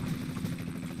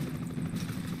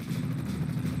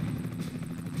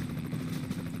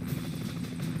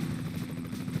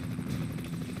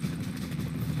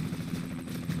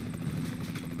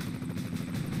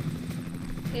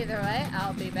 Either way,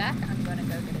 I'll be back. I'm gonna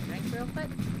go get a drink real quick.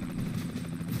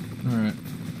 Alright.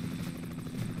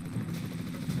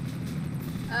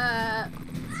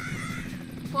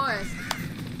 Forrest.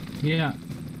 Yeah.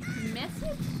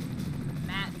 Message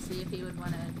Matt and see if he would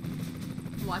want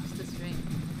to watch the stream.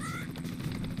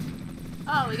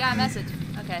 Oh, we got a message.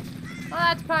 Okay. Well,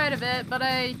 that's part of it, but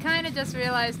I kind of just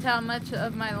realized how much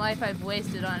of my life I've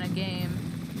wasted on a game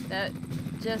that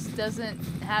just doesn't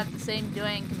have the same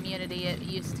join community it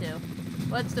used to.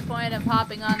 What's the point of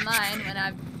hopping online when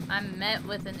I'm met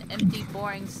with an empty,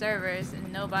 boring servers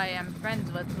and nobody I'm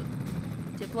friends with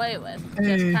to play with?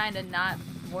 Just kind of not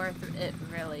worth it,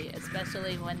 really,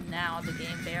 especially when now the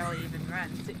game barely even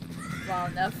runs well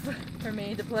enough for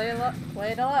me to play it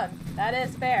alone. That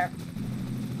is fair.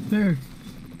 There.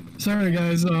 Sorry,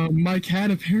 guys. My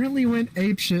cat apparently went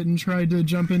apeshit and tried to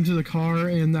jump into the car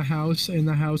and the house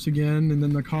again, and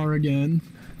then the car again.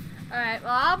 Alright,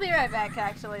 well, I'll be right back,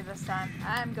 actually, this time.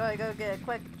 I'm going to go get a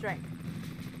quick drink.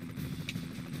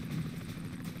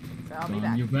 So I'll be John,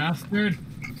 back. you bastard.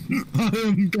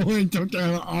 I'm going to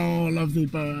kill all of the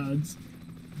birds.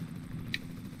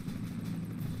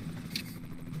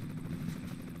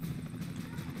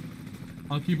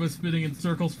 I'll keep us spinning in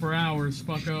circles for hours,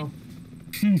 fucko.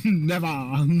 Never.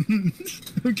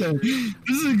 Okay,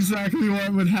 this is exactly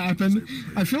what would happen.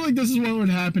 I feel like this is what would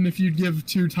happen if you'd give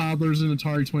two toddlers an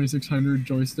Atari 2600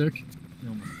 joystick.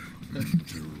 Oh my,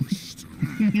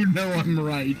 You know I'm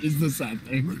right, is the sad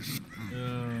thing. oh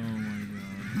my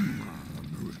god.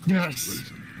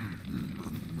 Yes.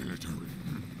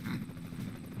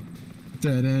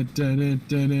 Da da da da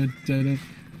da da da.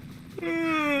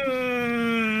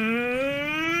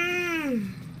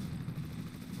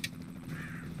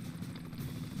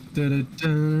 Da da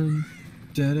da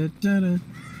da da da.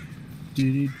 Do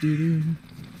do do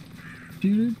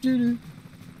do do do.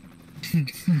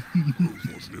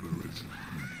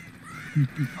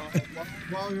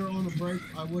 While you're on a break,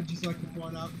 I would just like to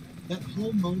point out that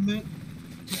whole moment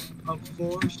of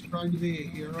Force trying to be a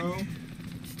hero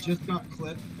just got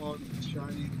clipped on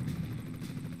Shiny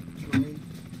Train.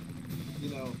 You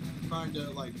know, trying to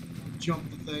like jump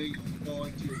the thing and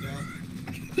falling to your death.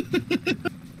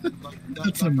 Like,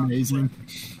 That's amazing.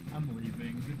 I'm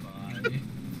leaving. Goodbye.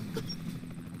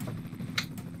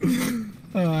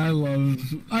 Oh,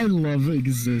 I love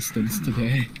existence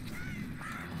today.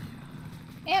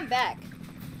 And back.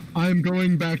 I'm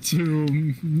going back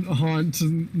to haunt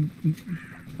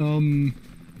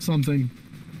something.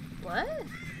 What?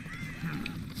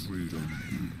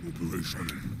 Freedom operation.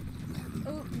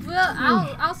 Well,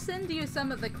 I'll send you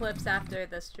some of the clips after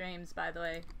the streams, by the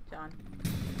way, John.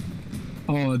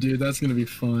 Oh, dude, that's gonna be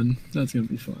fun. That's gonna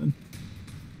be fun.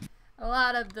 A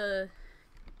lot of the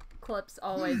clips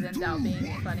always end up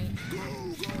being funny.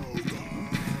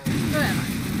 Where am I?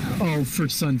 Oh, for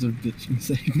sons of bitching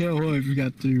sake. No, I've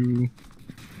got to...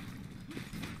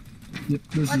 Yep,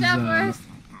 this Watch is, out for us!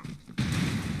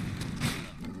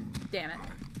 Damn it.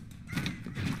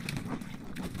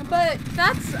 But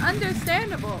that's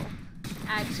understandable,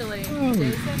 actually,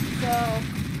 Jason. So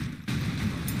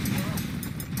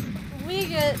we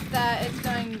get that it's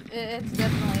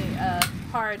definitely a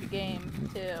hard game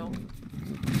too.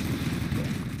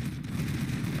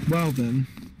 Well then.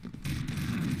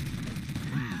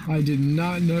 I did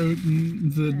not know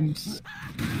the...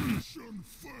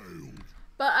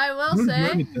 But I will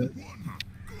say,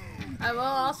 I will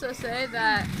also say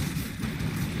that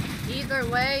either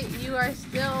way, you are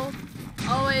still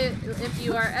always, if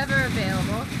you are ever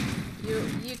available,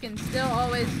 you can still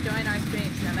always join our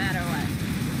streams no matter what.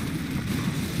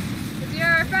 Because you're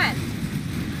our friend.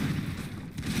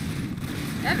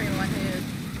 Everyone who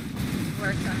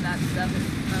works on that stuff is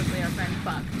mostly our friend.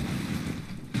 Fuck.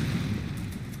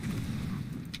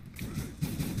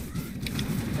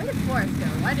 Where did Forrest go?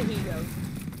 Why did he go?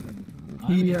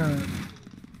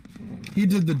 He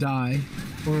did the die.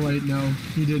 Or wait, no,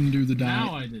 he didn't do the die.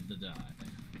 Now I did the die.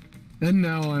 And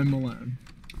now I'm alone.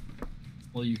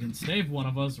 Well, you can save one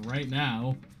of us right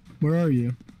now. Where are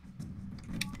you?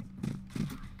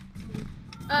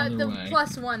 The way.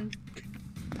 +1.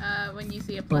 When you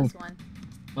see a +1.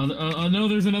 No,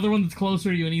 there's another one that's closer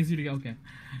to you and easier to go. Okay.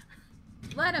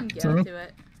 Let him get So? to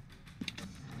it.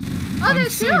 Oh,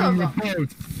 there's two of them!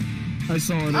 Both. I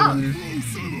saw it Oh. earlier.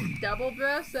 Double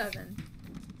bro 7.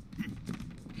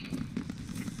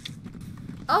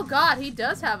 Oh god, he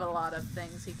does have a lot of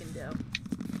things he can do.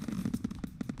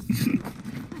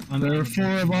 There are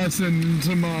 4 of us and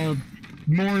some,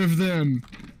 more of them.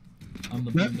 I'm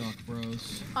the Boondock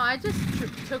Bros. Oh, I just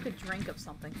took a drink of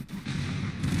something.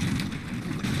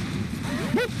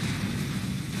 Did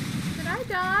I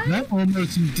die? That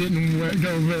almost didn't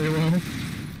go very well.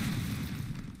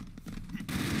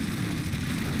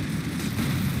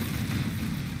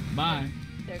 Bye.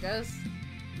 There goes.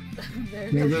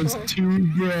 There goes 2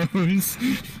 bros.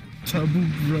 Double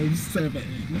bro 7.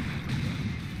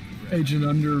 Agent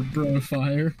under bro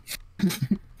fire.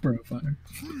 Bro fire.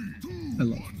 I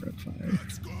love bro fire.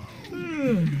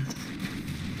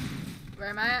 Where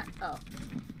am I at? Oh.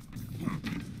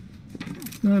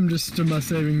 I'm just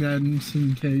saving that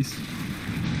in case.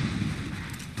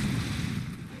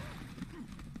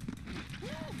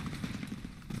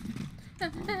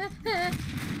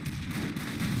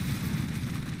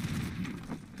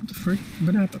 What the frick?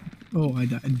 What happened? Oh, I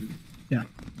died. Yeah.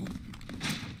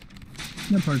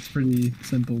 That part's pretty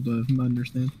simple to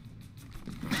understand.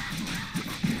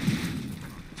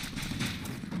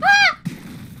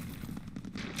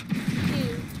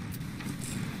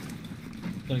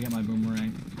 Gotta get my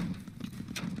boomerang.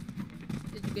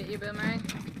 Did you get your boomerang?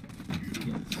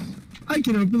 Yes. I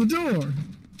can open the door!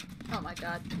 Oh my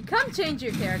god. Come change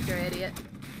your character, idiot.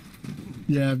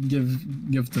 Yeah,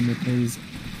 give to me, please.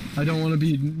 I don't want to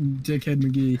be Dickhead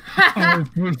McGee. Oh,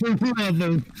 for the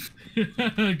love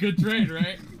Good trade,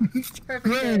 right? Perfect.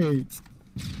 Great!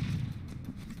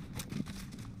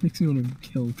 Makes me want to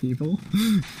kill people.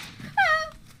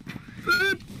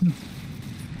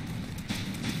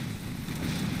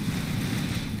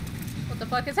 What the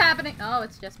fuck is happening? Oh,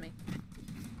 it's just me.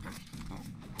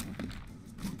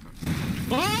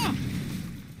 Ah!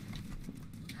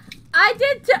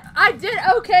 I did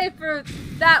okay for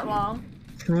that long.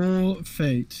 Full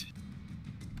fate.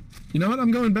 You know what?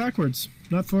 I'm going backwards,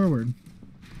 not forward.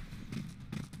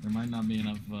 There might not be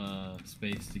enough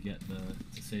space to get to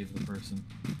save the person.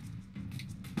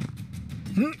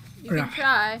 You can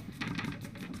try.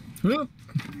 Well,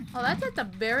 Oh, that's at the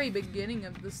very beginning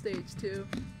of the stage too.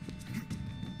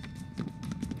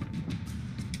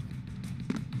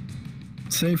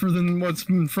 safer than what's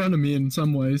in front of me in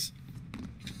some ways.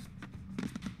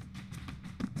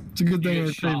 It's a good thing I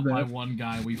saved shot by that. one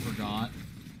guy we forgot.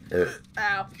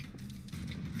 Ow.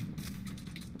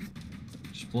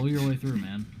 Just blow your way through,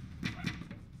 man.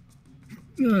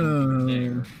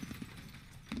 There.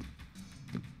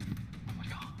 Oh my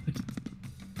god.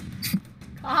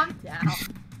 Calm down.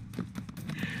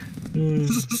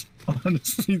 This is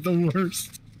honestly the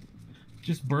worst.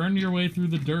 Just burn your way through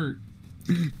the dirt.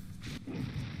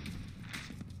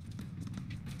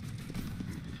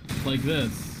 Like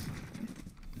this.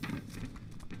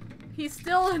 He's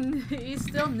still new.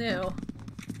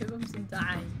 Give him some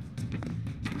time.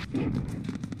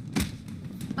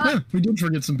 Yeah, we did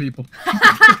forget some people.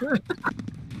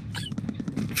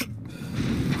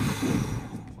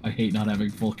 I hate not having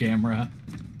full camera.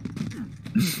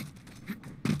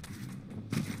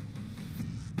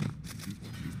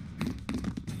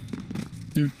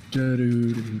 There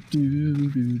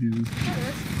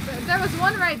was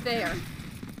one right there.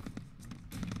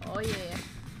 Oh yeah.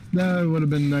 That would have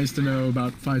been nice to know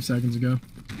about 5 seconds ago.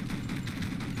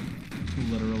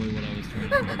 Literally what I was trying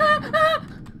to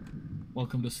do.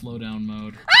 Welcome to slowdown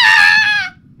mode.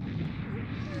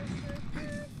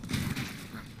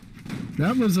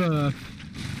 That was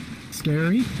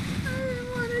scary. I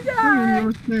didn't want to Oh, die. you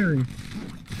were scary.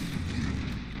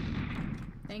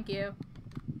 Thank you.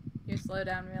 Your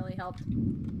slowdown really helped.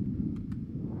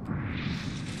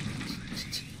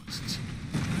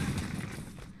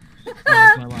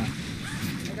 That was my laugh.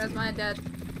 There goes my death.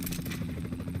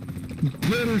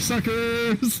 Glitter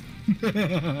suckers!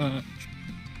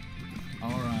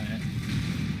 Alright.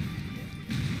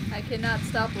 I cannot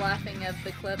stop laughing at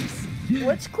the clips.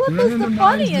 Which clip is the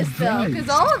funniest though? Because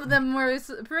all of them were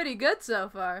pretty good so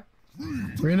far.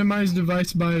 Randomized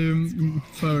device by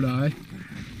Fodi.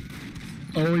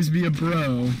 Always be a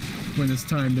bro when it's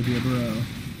time to be a bro.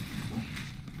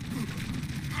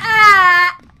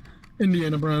 Ah!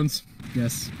 Indiana Browns.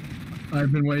 Yes.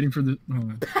 I've been waiting for the.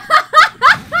 Oh.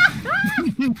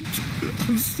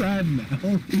 I'm sad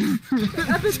now.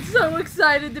 I've been so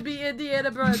excited to be Indiana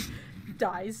Browns.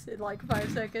 Dies in like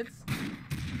 5 seconds.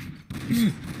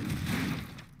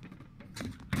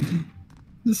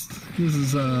 This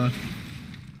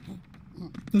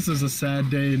is a sad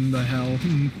day in the hell.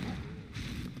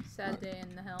 Sad day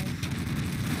in the hells.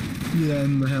 Yeah,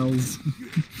 in the hells.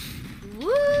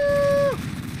 Woo!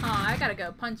 Oh, I gotta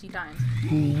go punchy times.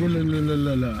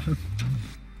 La.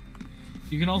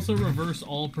 You can also reverse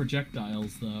all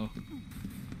projectiles, though.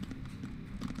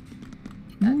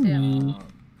 That too.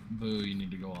 Boo, you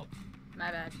need to go up.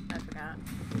 My bad. I forgot.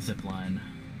 The zip line.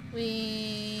 There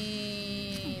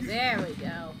we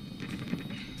go.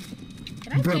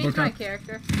 Can I change my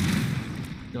character?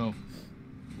 Go.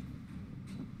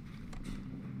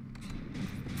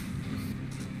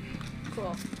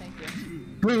 Cool. Thank you.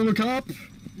 Robocop,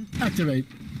 activate.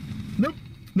 Nope.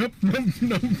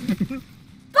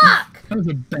 Fuck! That was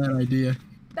a bad idea.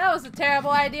 That was a terrible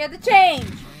idea to change.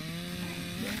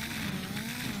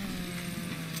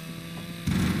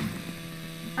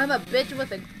 I'm a bitch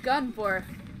with a gun for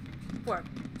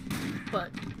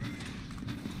foot.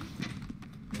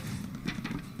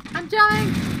 I'm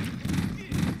dying.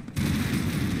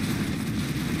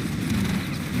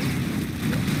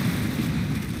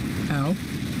 Ow.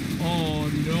 Oh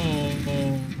no.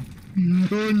 No.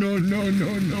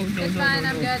 It's fine,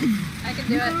 I'm good. I can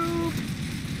do it.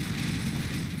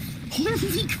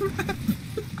 Holy crap.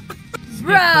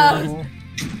 Bro!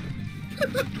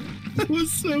 That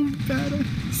was so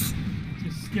badass.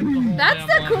 Just skip the whole That's damn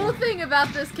the level. cool thing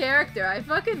about this character. I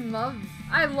fucking love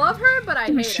her, but I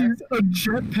hate her. She's a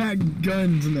jetpack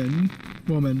gunsman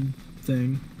woman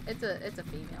thing. It's a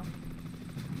female.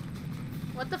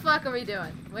 What the fuck are we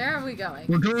doing? Where are we going?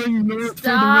 We're going north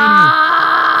Stop!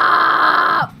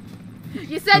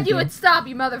 You said you would stop,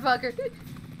 you motherfucker.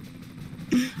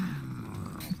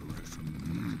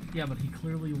 Yeah, but he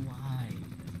clearly lied.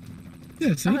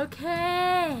 Yeah, see?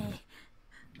 Okay.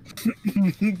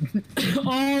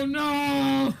 Oh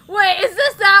no! Wait, is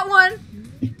this that one?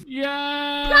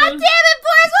 Yeah! God damn it,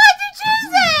 Blaze! Why'd you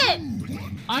choose it?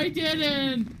 I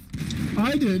didn't!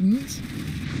 I didn't.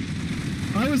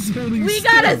 I was holding We still.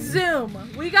 gotta zoom.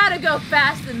 We gotta go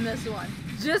fast in this one.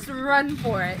 Just run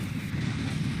for it.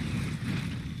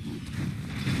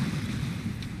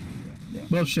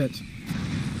 Well, shit.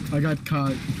 I got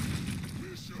caught.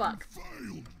 Fuck.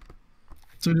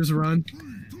 So just run.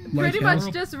 Pretty Like much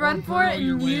hell. just run for it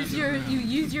and use your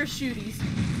shooties.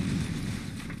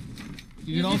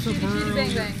 You can also burrow. Shooty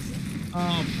bang bangs.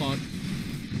 Oh fuck.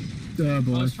 Oh I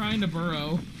boy. was trying to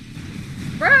burrow.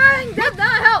 Burrowing does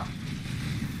not help.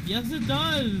 Yes, it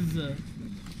does.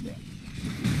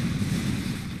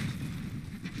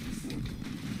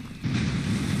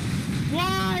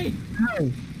 Why?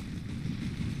 Ow.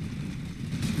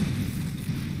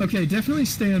 Okay, definitely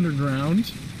stay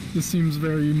underground. This seems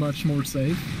very much more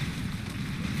safe.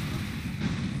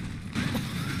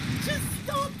 Just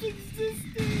stop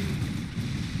existing.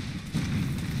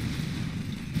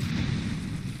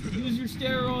 Use your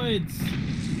steroids.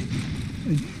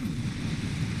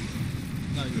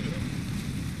 Not good.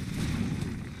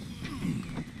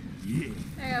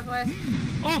 There you go, boys.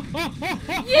 Oh.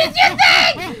 Use your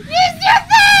thing! Use your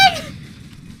thing!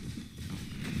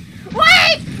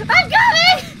 Wait! I'm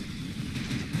coming!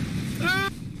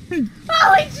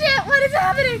 Holy shit! What is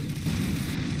happening?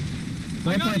 I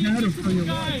got the invincible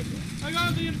guy. I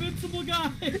got the invincible guy.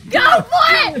 Go for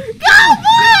it! Go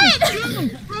for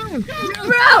it!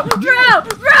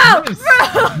 Bro!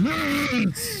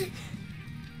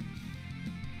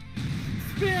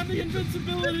 Spam the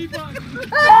invincibility button.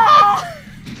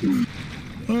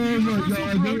 Oh my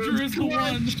god, Roger is the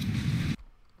one.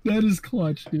 that is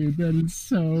clutch, dude. That is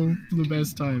so the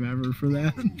best time ever for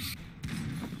that.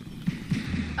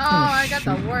 Oh, I got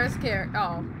the worst character.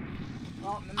 Oh.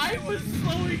 I was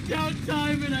slowing down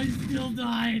time and I still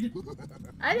died.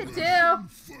 I did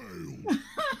too.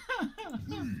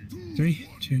 3,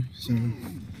 2,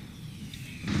 7.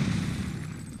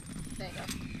 There you go.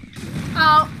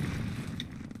 Oh.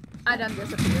 I done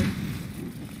disappeared.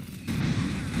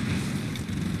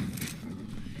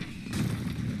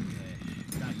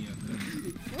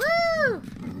 Woo!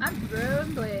 I'm through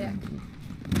and clear.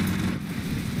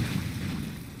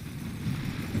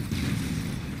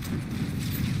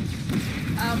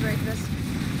 I'll break this.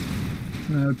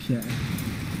 Okay.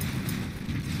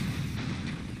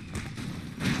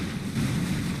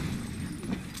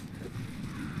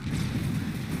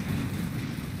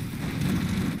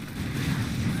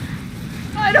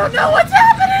 I don't know what's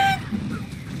happening!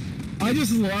 I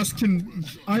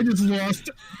just lost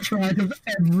track of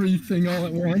everything all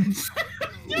at once.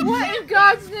 What in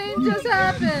God's name just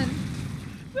happened?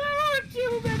 There are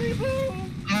too many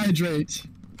boom. Hydrate.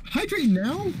 Hydrate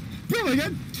now? Bro, I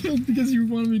got killed because you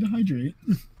wanted me to hydrate.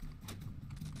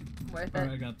 Worth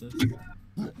Alright, I it. got this.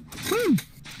 Woo!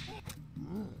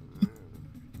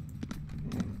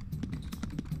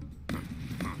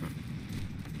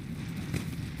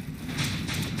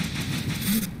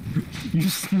 You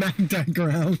smacked that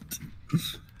ground.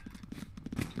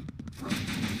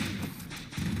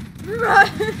 Run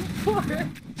for it.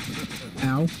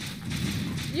 Ow.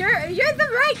 You're the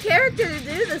right character to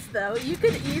do this though. You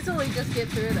could easily just get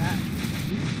through that.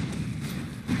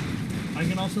 I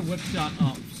can also whip shot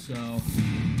up, so.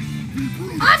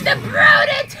 I'm the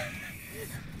Brodet!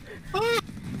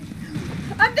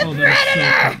 I'm the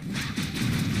Predator!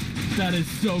 That is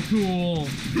so cool.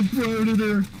 The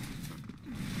Predator.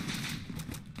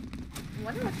 I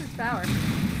wonder what's his power.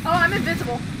 Oh, I'm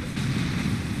invincible.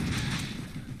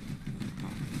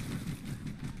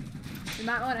 You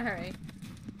might want to hurry.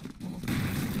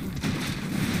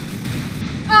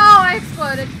 Oh, I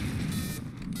exploded.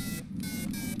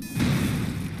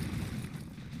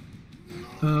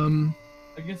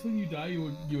 I guess when you die,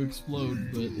 you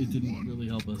explode, but it didn't really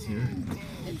help us here.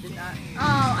 It did not.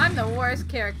 Oh, I'm the worst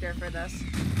character for this.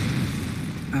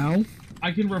 Ow.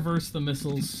 I can reverse the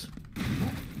missiles.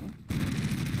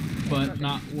 But Okay.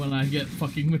 not when I get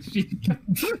fucking machine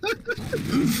guns.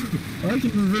 I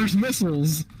can reverse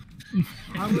missiles.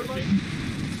 I would like,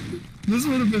 This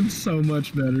would have been so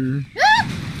much better.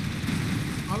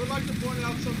 I would like to point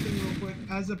out something real quick.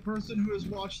 As a person who has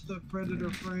watched the Predator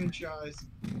franchise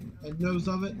and knows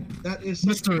of it, that is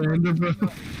something Mr. Anderson.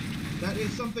 that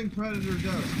is something Predator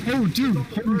does. Oh, dude,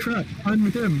 holy crap. I'm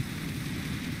with him.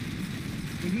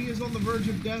 When he is on the verge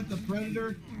of death, the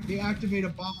Predator, they activate a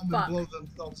bomb and Fuck. blow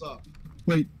themselves up.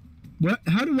 Wait, what?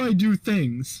 How do I do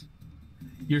things?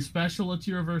 You're special at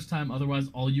your reverse time, otherwise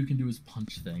all you can do is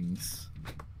punch things.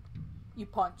 You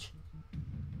punch.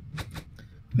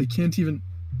 I can't even...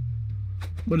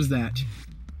 What is that?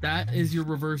 That is your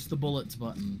reverse the bullets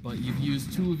button, but you've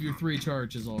used 2 of your 3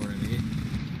 charges already.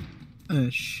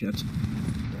 Shit.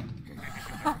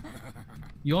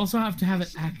 You also have to have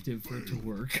it active for it to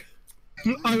work.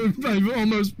 I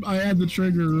had the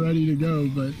trigger ready to go,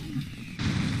 but...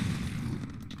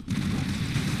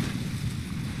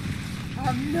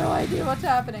 have no idea what's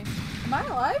happening. Am I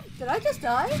alive? Did I just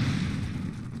die?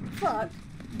 Fuck.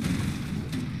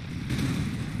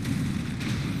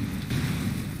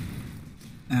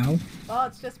 Ow. Well,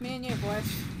 it's just me and you, boy.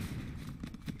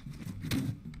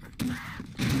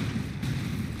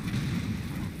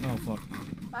 Oh fuck.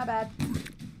 My bad.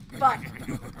 Fuck.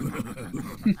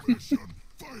 Mission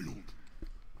failed.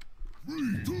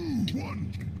 3, 2,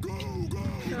 1, go, go.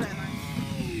 Who am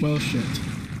I? Well, shit.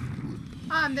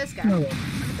 I'm this guy. No. Let me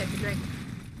take a drink.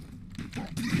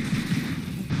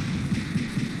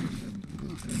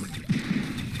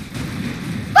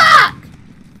 Fuck!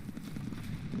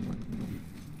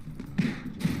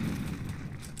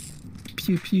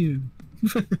 Pew pew.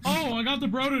 Oh, I got the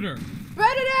Brodator.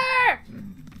 Predator!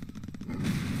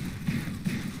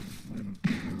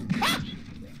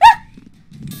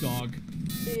 Dog.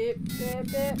 Beep, beep,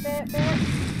 beep, beep, beep.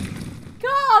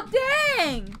 God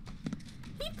dang!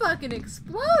 He fucking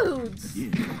explodes!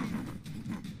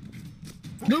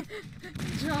 Nope.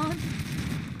 John.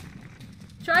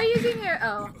 Try using your.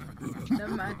 Oh.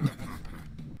 Never mind.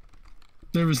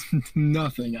 There was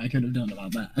nothing I could have done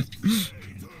about that.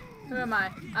 Who am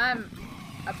I? I'm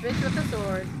a bitch with a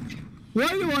sword. Why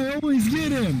do I always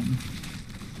get him?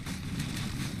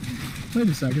 Wait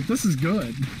a second, this is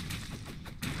good.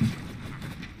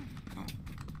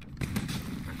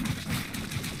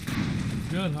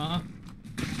 Good, huh?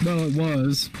 Well, it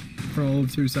was for all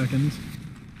of 2 seconds.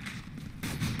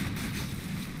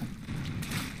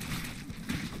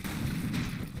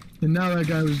 And now that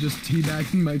guy was just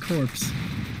teabagging my corpse.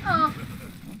 Oh.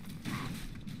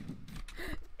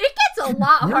 It gets a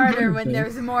lot You're harder when good.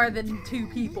 there's more than 2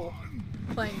 people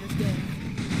playing this game.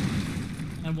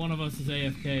 And one of us is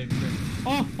AFK. Because...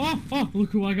 Oh! Look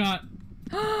who I got.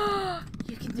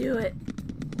 You can do it.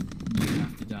 You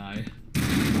have to die.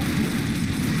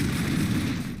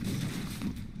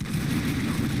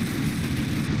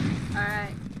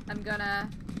 Alright, I'm gonna...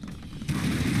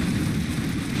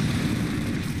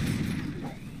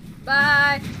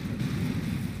 Bye!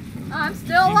 Oh, I'm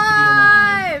still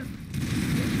alive!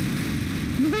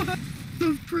 What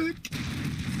the frick?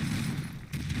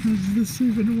 How's this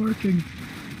even working?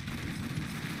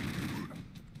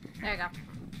 There you go.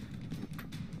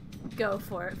 Go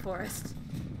for it, Forrest.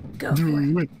 Go for it.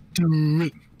 Do it, do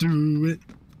it, do it.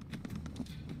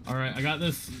 Alright, I got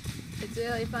this. It's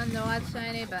really fun to watch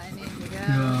Shiny, but I need to go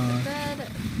Yeah. to bed.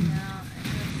 Now I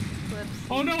have clips.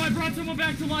 Oh no, I brought someone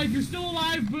back to life. You're still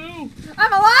alive, Boo!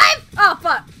 I'm alive? Oh,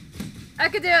 fuck. I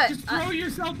could do it. Just throw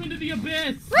yourself into the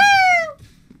abyss! Woo!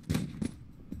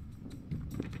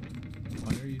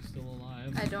 Why are you still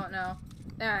alive? I don't know.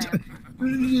 There I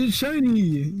am.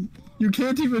 Shiny! You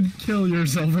can't even kill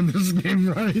yourself in this game,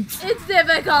 right? It's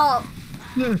difficult.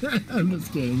 I'm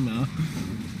just kidding now.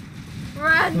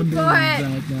 Run I'm for doing it.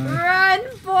 that guy. Run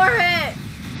for it.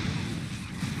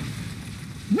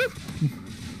 Whoop.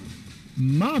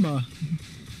 Mama!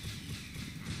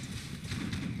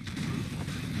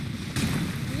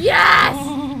 Yes!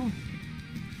 Oh.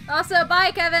 Also,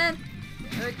 bye, Kevin.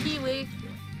 Or Kiwi.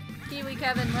 Kiwi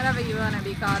Kevin, whatever you want to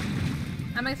be called.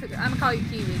 I'm gonna call you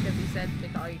Kiwi because he said to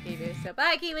call you Kiwi. So,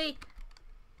 bye, Kiwi.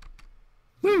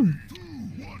 Woo! 2,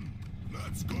 1,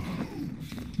 let's go.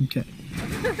 Okay.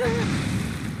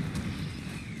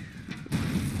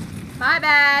 My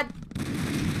bad.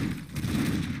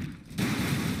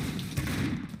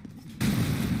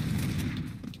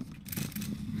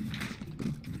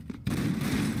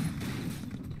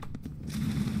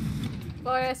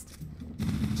 Forrest.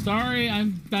 Sorry,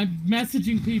 I'm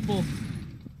messaging people.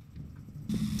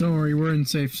 Don't worry, we're in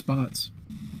safe spots.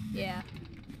 Yeah.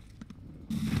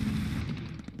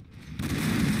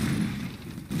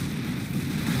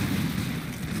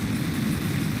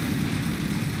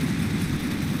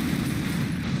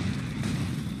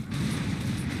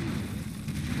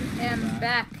 I'm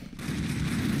back.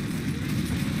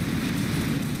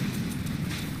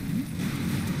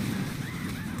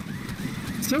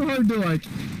 It's so hard to like.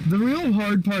 The real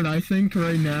hard part, I think,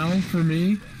 right now for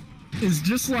me, is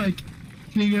just like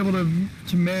being able to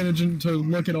manage and to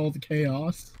look at all the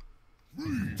chaos.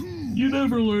 3, 2, You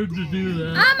never learned to do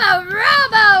that. I'm a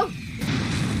robo!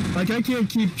 Like I can't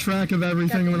keep track of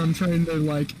everything when I'm trying to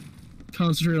like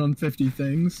concentrate on 50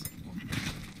 things.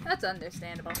 That's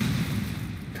understandable.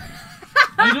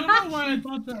 I don't know why I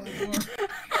thought that before.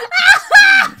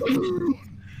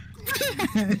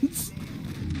 Yes.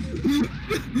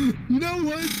 You know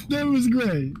what? That was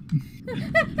great.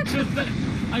 Just that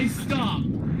I stopped.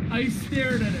 I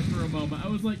stared at it for a moment. I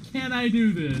was like, can I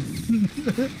do this?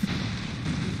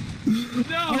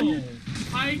 No!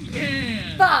 I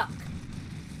can't! Fuck!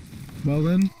 Well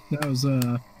then, that was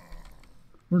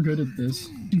We're good at this.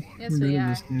 Yes, We're good we at are.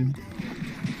 this game.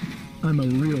 I'm a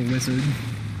real wizard.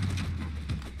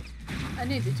 I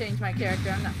need to change my character.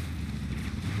 I'm not.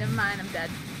 Never mind, I'm dead.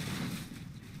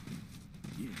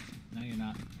 No, you're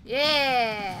not.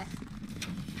 Yeah!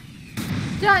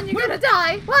 John, you're gonna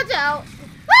die! Watch out!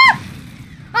 Ah!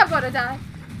 I'm gonna die.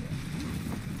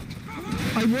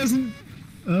 I wasn't.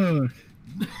 Oh.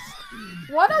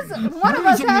 One of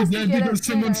us has to get because it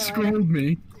someone sooner or later. scrolled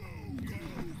me.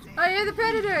 Oh, you're the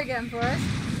predator again, Forrest.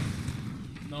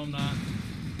 No, I'm not.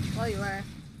 Well, you were.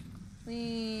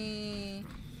 Wee.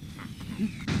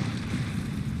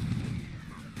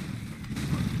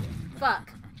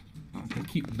 Fuck. They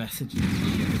keep messaging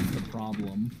me. It's the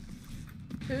problem.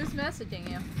 Who's messaging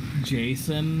you?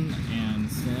 Jason and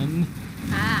Sin.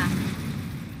 Ah.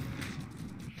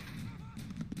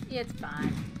 It's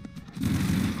fine.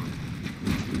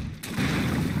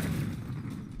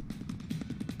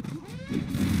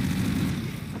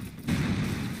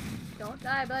 Don't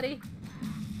die, buddy.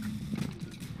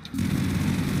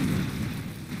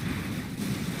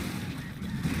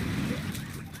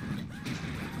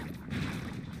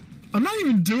 I'm not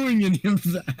even doing any of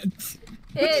that.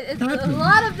 It's a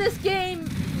lot of this game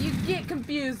you get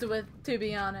confused with, to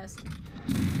be honest.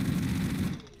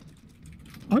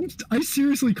 I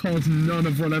seriously caused none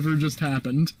of whatever just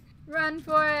happened. Run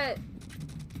for it.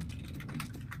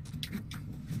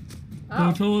 Don't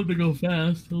Oh, tell him to go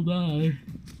fast, he'll die.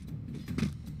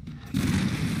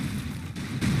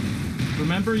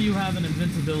 Remember, you have an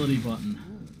invincibility button.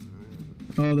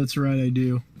 Oh, that's right, I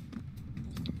do.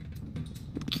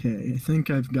 Okay, I think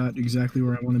I've got exactly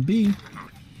where I want to be.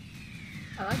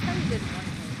 I like how you did one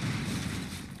move.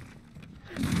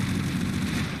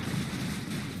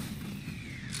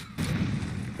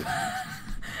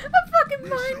 A fucking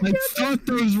I mine thought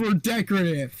those were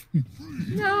decorative.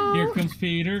 No. Here comes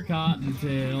Peter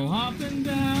Cottontail, hopping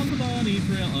down the bunny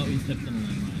trail. Oh, he stepped in the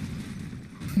landmine.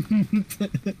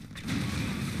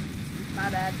 My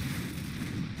bad.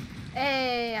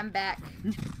 Hey, I'm back.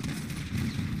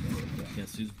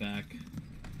 Guess who's back?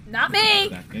 Not me!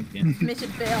 Back again. Mission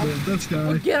failed. This guy.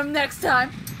 We'll get him next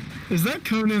time. Is that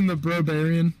Conan the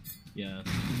Brobarian? Yeah,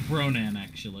 Bronan,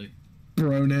 actually.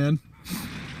 Bronan.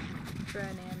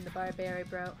 Bronan, the barbarian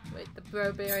bro. Wait, the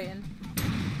Brobarian.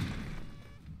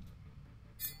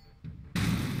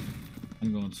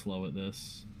 I'm going slow at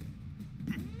this.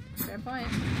 Fair point.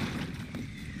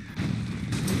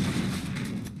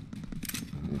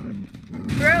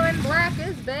 Bro in black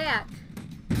is back.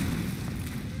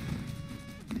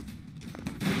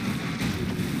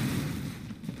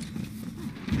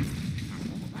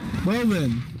 Well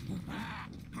then.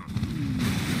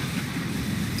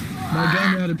 My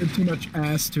gun had a bit too much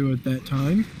ass to it that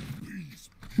time.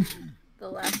 The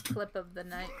last clip of the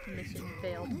night mission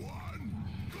failed.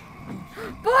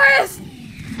 Boris!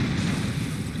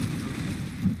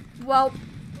 Well,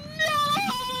 No!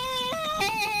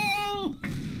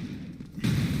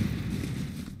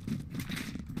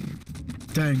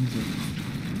 Dang it.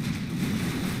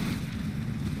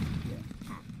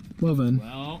 Well then.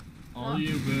 Well, all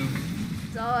you, boo.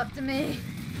 it's all up to me.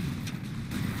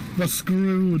 The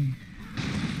screwed.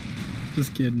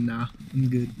 Just kidding, nah. I'm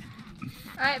good.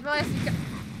 Alright, boys.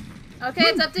 Okay,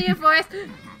 it's up to you, Forrest.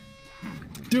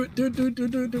 Do it, do it, do it, do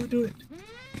it, do it, do it, do it.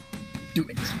 Do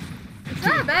it. It's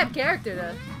not a bad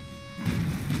character,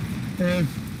 though.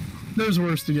 There's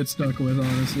worse to get stuck with,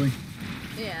 honestly.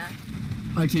 Yeah.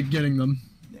 I keep getting them.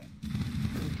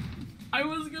 I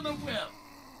was gonna whip.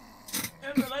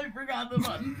 And then I forgot the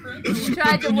button for it. You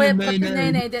tried to whip, but the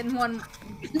Nay-nay. Nene didn't want...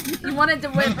 You wanted to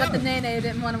whip, but the Nene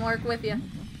didn't want to work with you.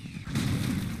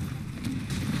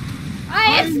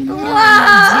 I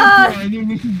explode! And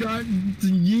you got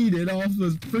yeeted off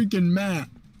the freaking map.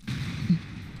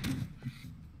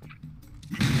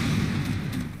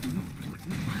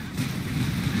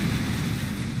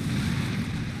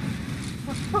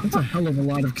 That's a hell of a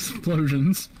lot of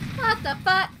explosions. What the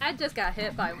fuck? I just got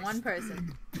hit by one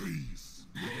person.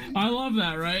 I love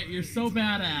that, right? You're so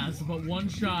badass, but one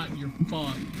shot and you're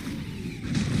fucked.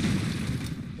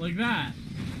 Like that.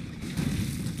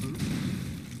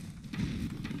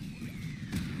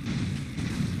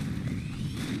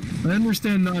 I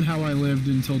understand not how I lived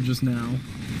until just now.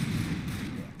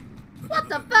 What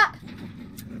the fuck?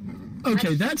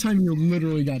 Okay, that time you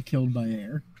literally got killed by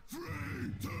air.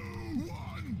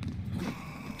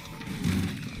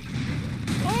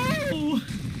 Oh!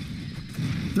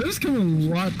 They just come a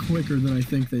lot quicker than I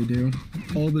think they do.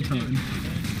 All the time.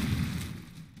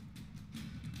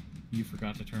 You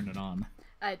forgot to turn it on.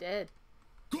 I did.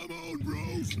 Come on,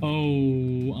 bros.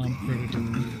 Oh, I'm predator.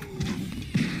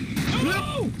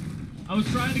 No! I was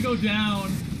trying to go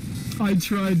down. I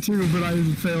tried too, but I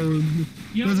failed.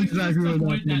 You know, That's we exactly just what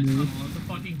avoid happened that to me. tunnel. It's a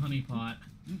fucking honeypot.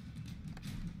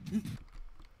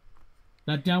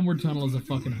 That downward tunnel is a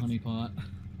fucking honeypot.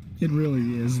 It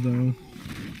really is, though.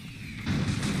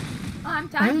 Oh, I'm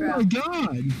tired, bro. Oh my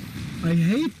god! I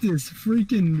hate this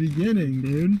freaking beginning,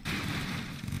 dude.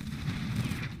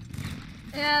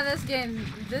 Yeah, this game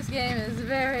is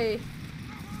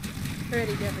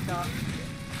pretty difficult.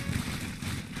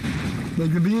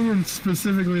 Like, the beginning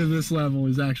specifically of this level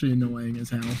is actually annoying as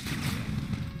hell.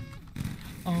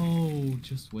 Oh,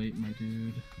 just wait, my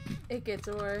dude. It gets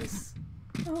worse.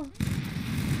 Oh.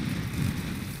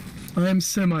 I am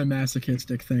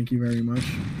semi-masochistic, thank you very much.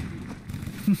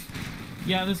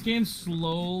 Yeah, this game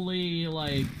slowly,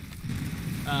 like,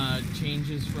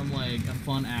 changes from, like, a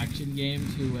fun action game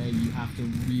to a you have to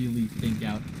really think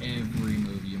out every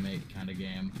move you make kind of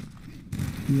game.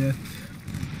 Yeah.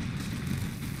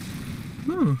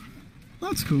 Oh,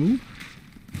 that's cool.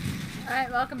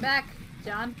 Alright, welcome back,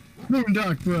 John.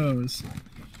 Moondock Bros.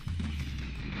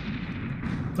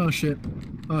 Oh shit.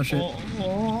 Oh shit.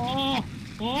 Oh!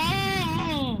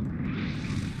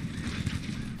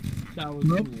 That was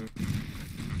Nope. cool.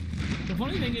 The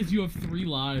funny thing is you have 3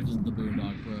 lives in the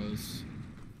Boondock Bros.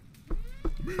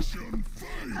 Mission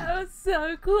failed. That was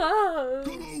so close.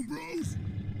 Come on, bros.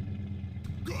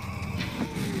 Go.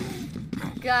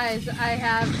 Guys, I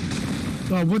have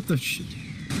Oh, what the shit?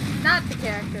 not the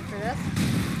character for this.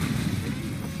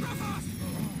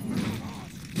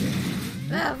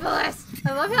 Broforce!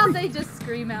 I love how they just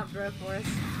scream out Broforce.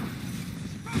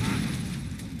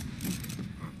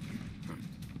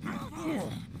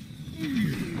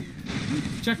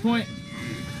 Checkpoint!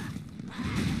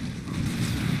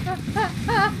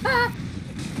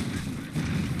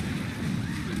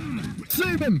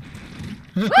 Save him!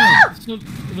 So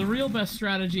the real best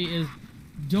strategy is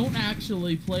don't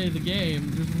actually play the game,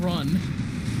 just run.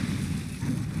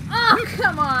 Oh,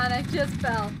 come on, I just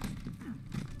fell.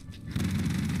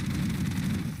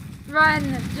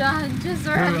 Run, John, just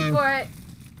run Hello. for it.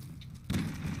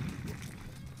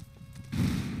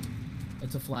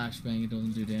 It's a flashbang, it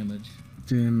doesn't do damage.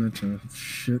 Damn it,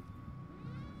 shit.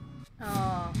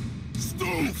 Oh.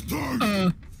 Stove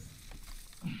time.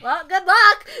 Well, good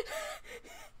luck!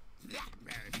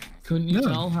 Couldn't you No.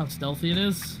 tell how stealthy it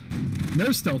is?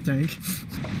 No stealth tank.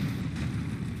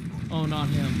 Oh, not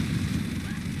him.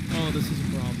 Oh, this is a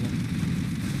problem.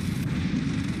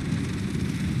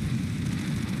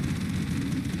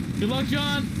 Good luck,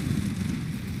 John!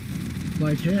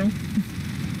 Like hell.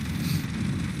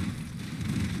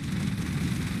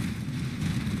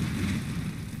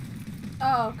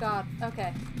 Oh, God,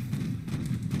 okay.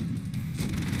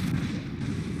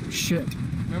 Shit.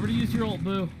 Remember to use your ult,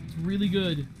 Boo. It's really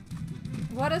good.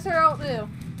 What does her ult do?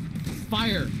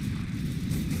 Fire!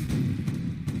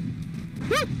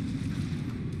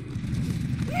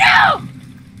 No!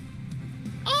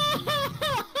 Oh,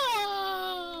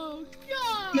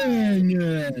 God! Dang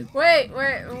it. Wait,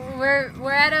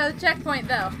 we're at a checkpoint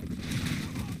though.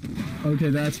 Okay,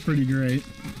 that's pretty great.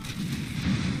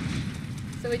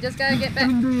 So we just gotta get back.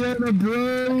 Indiana,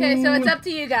 bro. Okay, so it's up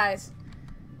to you guys.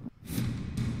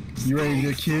 You ready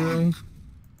to kill?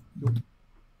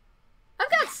 I've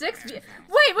got 6 Wait,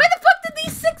 where the fuck did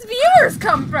these 6 viewers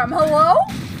come from? Hello?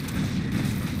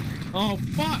 Oh,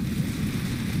 fuck!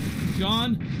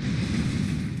 John?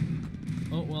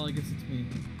 Oh, well, I guess it's me.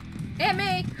 And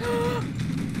me.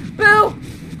 Boo!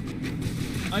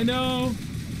 I know!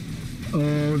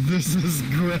 Oh, this is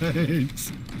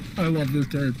great. I love this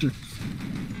character.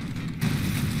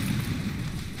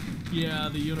 Yeah,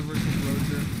 the universal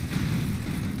closure.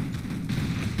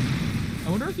 I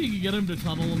wonder if you could get him to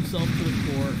tunnel himself to the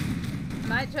core.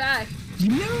 Might try. You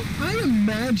know, I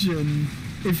imagine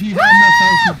if he had enough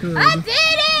health, he could. I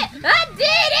did it! I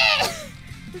did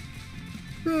it!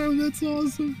 Bro, that's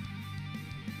awesome.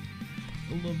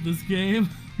 I love this game.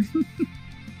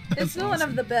 It's one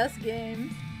of the best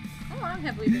games. How long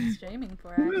have we been streaming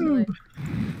for, actually?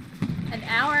 An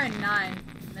hour and 9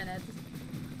 minutes.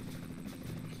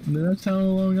 That's how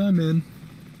long I'm in.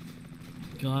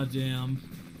 Goddamn.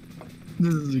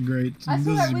 This is a great. I this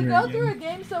swear, is a we great go game. through a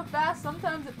game so fast,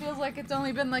 sometimes it feels like it's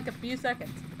only been like a few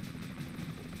seconds.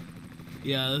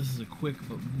 Yeah, this is a quick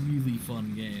but really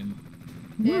fun game.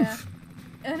 Yeah.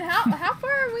 And how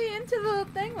far are we into the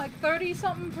thing? Like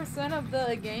 30-something% of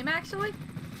the game, actually?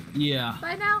 Yeah.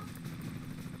 By now?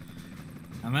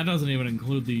 And that doesn't even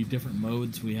include the different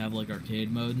modes we have, like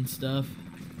arcade mode and stuff.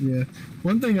 Yeah.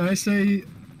 One thing I say,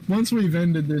 once we've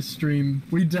ended this stream,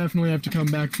 we definitely have to come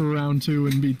back for round 2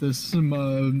 and beat this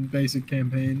basic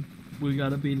campaign. We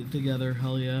gotta beat it together,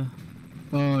 hell yeah.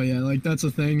 Oh yeah, like that's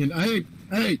a thing. And hey,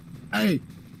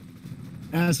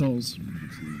 assholes.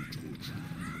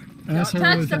 Don't Asshole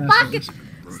touch with the assholes. fucking.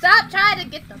 Stop trying to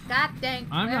get the goddamn.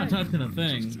 I'm not touching a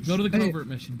thing. Go to the Hey. covert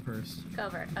mission first.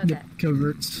 Covert. Okay. Yep,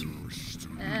 coverts.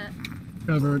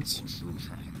 Coverts.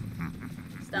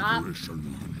 Stop.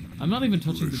 I'm not even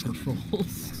touching the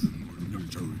controls.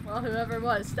 Well, whoever it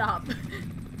was, stop.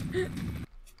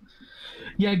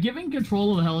 Yeah, giving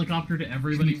control of a helicopter to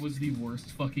everybody was the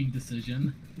worst fucking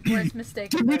decision. Worst mistake.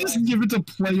 Did of we my just life. give it to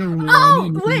player one? Oh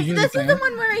and wait, leave it this at is the that?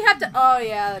 one where we have to. Oh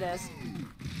yeah, it is.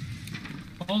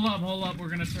 Hold up. We're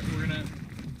gonna.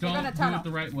 Don't gonna do tunnel. it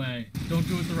the right way. Don't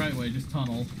do it the right way. Just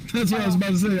tunnel. That's what I was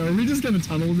about to say. Are we just gonna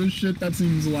tunnel this shit? That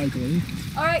seems likely.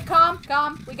 All right, calm.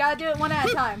 We gotta do it one at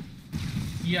a time.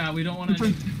 Yeah, we don't want to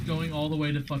end up going all the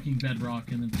way to fucking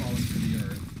bedrock and then falling to the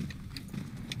earth.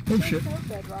 Oh shit.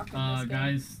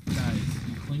 Guys,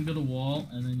 you cling to the wall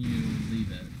and then you leave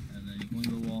it, and then you cling to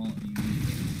the wall and you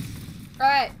leave All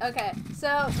right. Okay.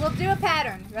 So we'll do a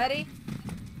pattern. Ready?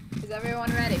 Is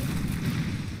everyone ready?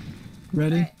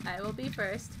 Ready? All right, I will be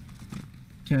first.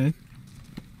 Okay.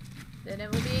 Then it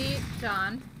will be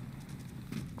John.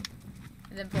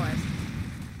 And then Forrest.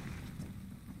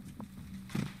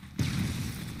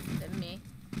 Then me.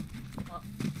 Well.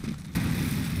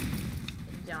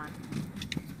 Then John.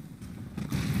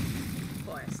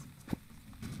 Forrest.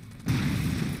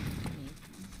 Me.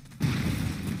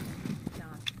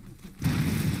 John.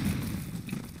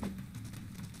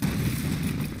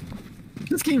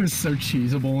 This game is so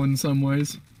cheesable in some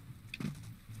ways.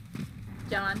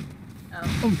 John.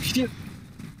 Oh, Oh shit.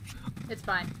 it's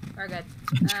fine. We're good.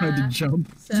 I tried to jump.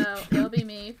 So it'll be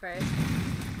me first. There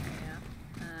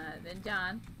we go. Then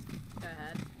John. Go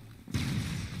ahead.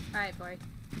 Alright, Corey.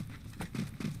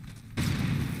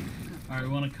 Alright, we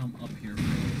want to come up here for a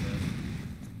little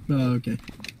bit. Oh, okay.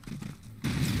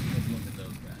 Let's look at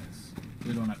those guys.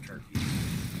 We don't have turkeys.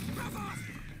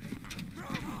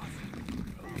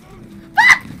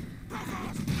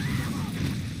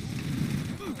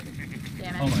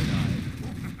 Damn it. Oh, I died.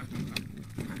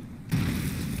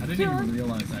 I didn't even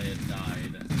realize I had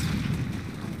died.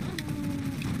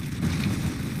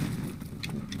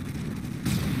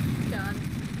 John,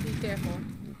 be careful.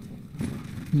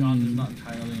 John does not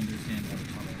entirely understand how to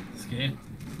tunnel in this game.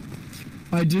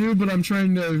 I do, but I'm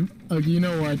trying to. You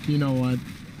know what? You know what?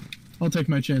 I'll take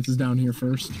my chances down here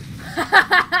first.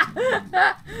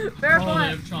 Fair Oh, they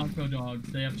have point. Chonko dogs.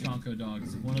 They have Chonko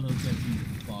dogs. One of those gets you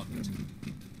fucked.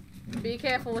 Be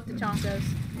careful with the chonkos.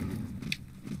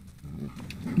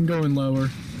 I'm going lower.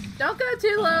 Don't go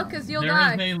too low, because you'll There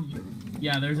die. is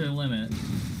yeah, there's a limit.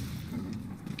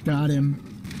 Got him.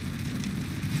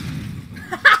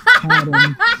 Had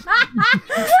him.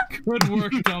 Good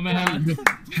work, dumbass.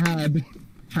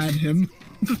 Had him.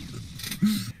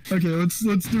 Okay, let's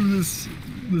do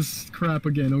this crap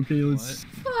again. Okay, let's.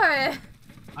 What?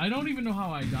 I don't even know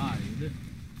how I died.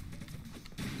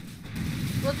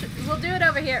 We'll do it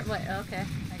over here. Wait, okay.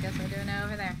 I guess we're doing it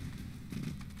over there.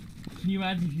 Can you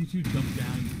imagine if you two jumped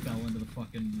down and fell into the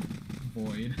fucking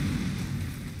void?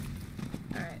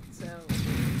 Alright, so...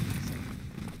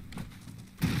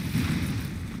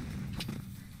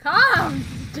 Calm!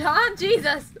 John,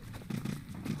 Jesus!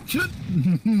 Shit.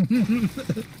 You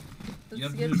Let's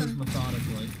have to get do this some...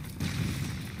 methodically.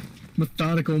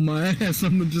 Methodical my ass.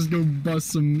 I'm gonna just go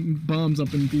bust some bombs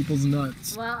up in people's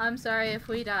nuts. Well, I'm sorry if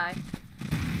we die.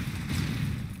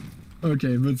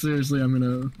 Okay, but seriously, I'm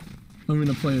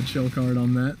gonna play a chill card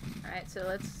on that. Alright, so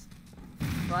let's...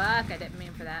 Fuck, I didn't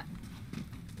mean for that.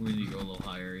 We need to go a little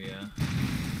higher, yeah.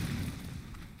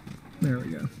 There we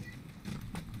go.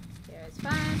 Here, it's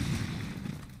fine.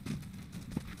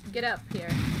 Get up here.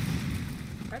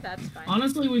 Or that's fine.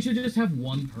 Honestly, we should just have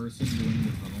one person doing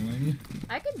the tunneling.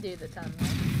 I can do the tunneling.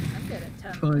 I'm good at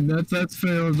tunneling. Fine, that's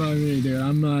fair by me, dude.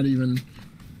 I'm not even.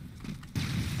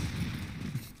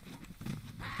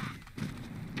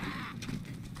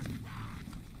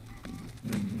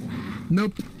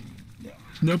 Nope.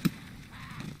 Nope.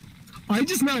 I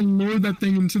just now lured that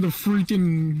thing into the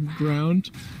freaking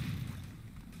ground.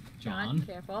 John,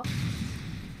 careful.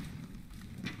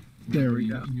 There we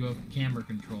go. You have camera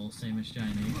control, same as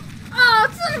Shiny. Oh,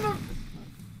 son of a...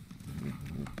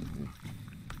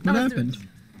 What I was happened? doing-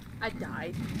 I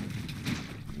died.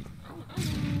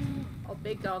 Oh,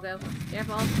 big doggo.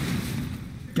 Careful.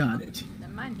 Got it.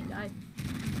 Never mind, he died.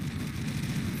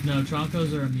 No,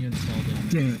 Chonkos are immune to fall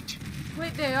damage. Damn it.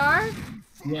 Wait, they are?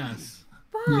 Yes.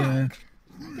 Fuck. Yeah.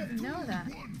 I didn't know that.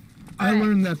 I Alright.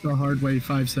 learned that the hard way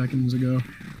 5 seconds ago.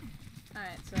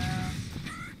 Alright, so...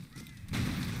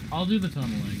 I'll do the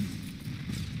tunneling.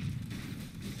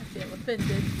 I feel offended.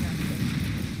 No, I'm kidding.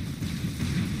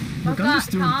 Look, I'm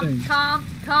just doing things.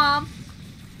 Calm.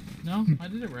 No, I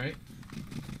did it right.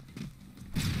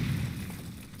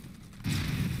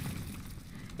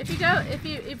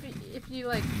 If you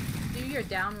like do your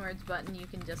downwards button, you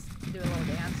can just do a little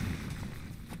dance.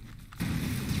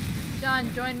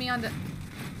 John, join me on the.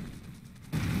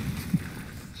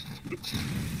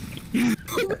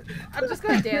 I'm just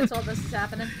gonna dance while this is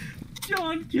happening.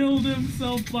 John killed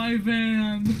himself by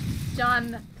van.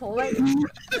 John played.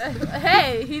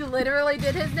 Hey, he literally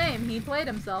did his name. He played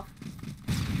himself.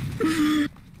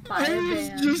 By I a was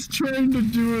van. just trying to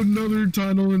do another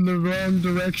tunnel in the wrong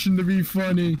direction to be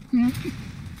funny.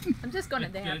 I'm just gonna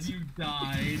dance. Because you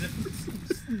died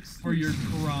for your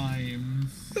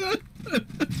crimes.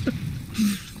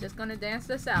 Just gonna dance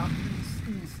this out.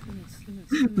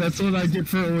 That's what I get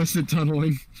for illicit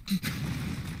tunneling.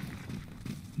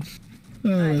 Oh,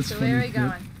 Alright, that's so funny. where are we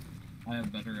going? I have a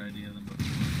better idea than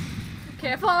before.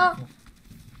 Careful!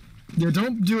 Yeah,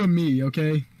 don't do a me,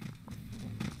 okay?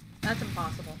 That's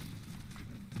impossible.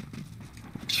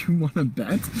 You want to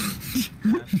bet?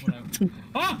 That's what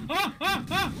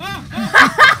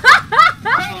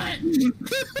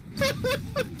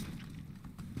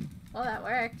Well, that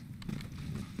worked.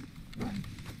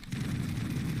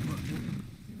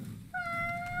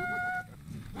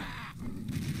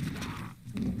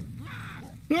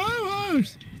 Oh,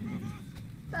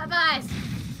 Bye-bye!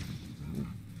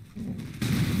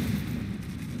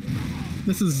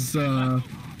 this is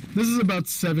about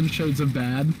 7 shades of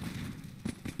bad.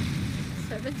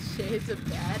 7 shades of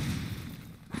bad?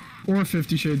 Or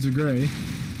 50 shades of gray.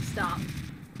 Stop.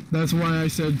 That's why I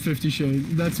said 50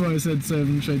 shades. That's why I said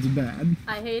 7 shades of bad.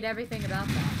 I hate everything about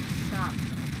that. Stop.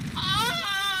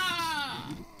 Ah!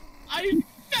 I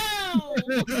fell!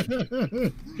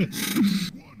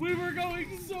 We were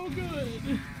going so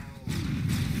good.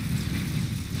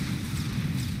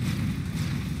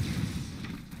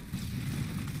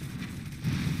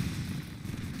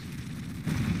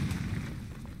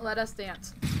 Let us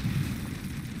dance.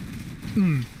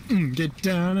 Get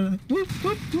down and whoop,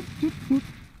 whoop, whoop, whoop, whoop.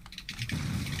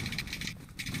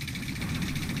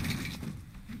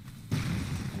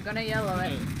 I'm gonna yellow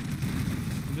it.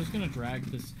 I'm just gonna drag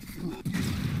this.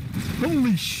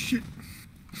 Holy shit!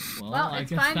 Well, I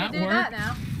it's guess fine to do that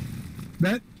now.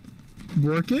 That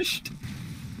workished?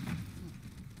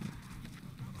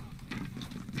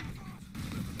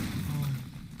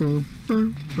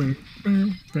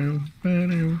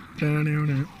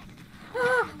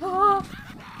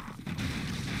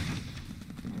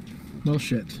 Well,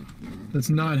 shit. That's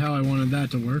not how I wanted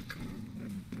that to work.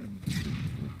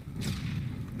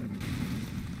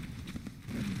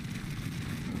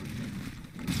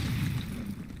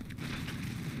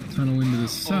 Tunnel into the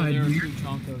side. there are 2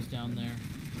 chonkos down there.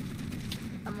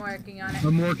 I'm working on it.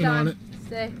 I'm working on it.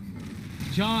 Stay.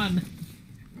 John!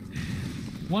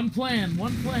 One plan,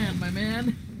 my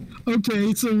man.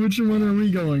 Okay, so which one are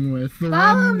we going with? The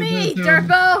Follow one me, that,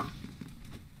 Durbo!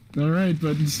 Alright,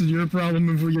 but it's your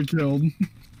problem if we get killed.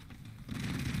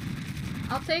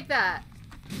 I'll take that.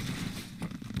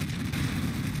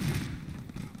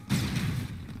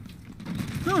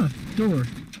 Huh, door.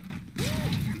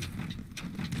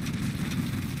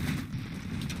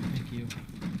 Thank you.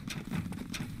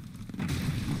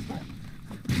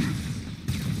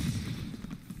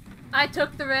 I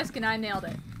took the risk and I nailed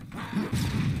it.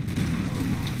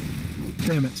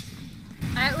 Damn it.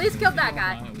 I at least killed that All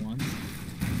guy. die at once.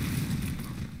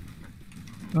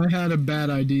 I had a bad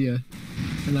idea.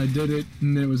 And I did it,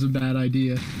 and it was a bad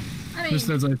idea. I mean, Just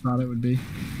as I thought it would be.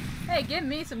 hey, give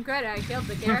me some credit. I killed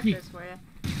the characters for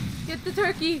you. Get the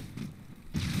turkey.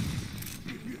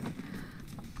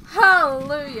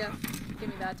 Hallelujah. Give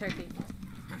me that turkey.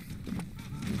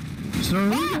 So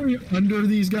are we going under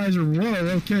these guys or whoa,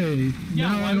 okay. Yeah,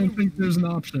 now why I don't would- think there's an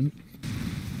option.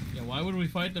 Yeah, why would we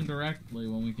fight them directly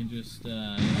when we can just,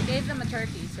 I gave them a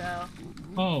turkey, so.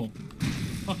 Oh.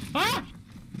 Ah!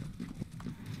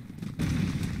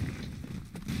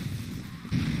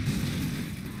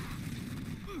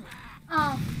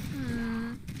 Oh.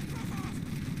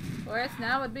 Forrest,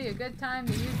 now would be a good time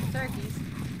to use the turkeys.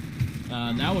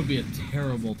 That would be a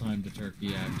terrible time to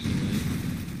turkey, actually.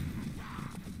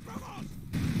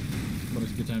 But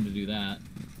it's a good time to do that.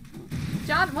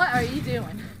 John, what are you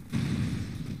doing?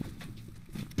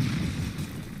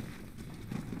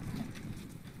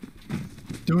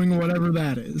 Doing whatever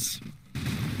that is.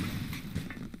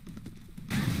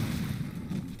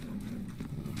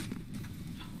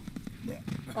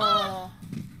 Oh.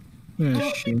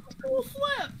 Ah, shit. Full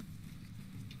flip!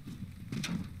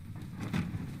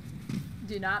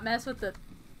 Do not mess with the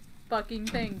fucking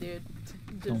thing, dude.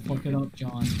 Don't fuck it up,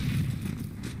 John.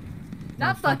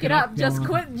 Not fuck it up, just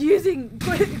quit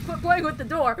playing with the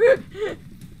door.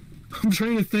 I'm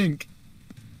trying to think.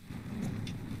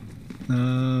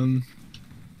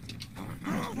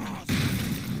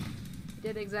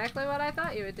 Did exactly what I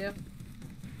thought you would do.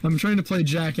 I'm trying to play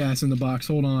Jackass in the box.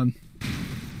 Hold on.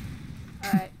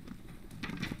 Alright.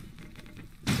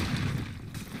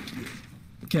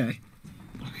 Okay.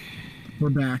 We're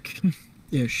back.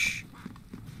 Ish.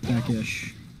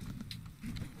 Back-ish.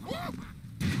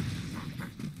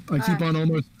 I keep on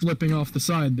almost flipping off the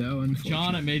side, though.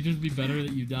 John, it may just be better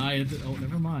that you die at the... Oh,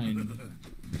 never mind.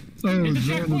 Oh, Hit the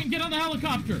John. checkpoint and get on the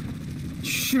helicopter!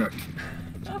 Shit.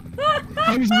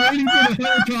 I was waiting for the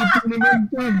helicopter and it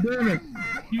went down, damn it.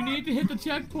 You need to hit the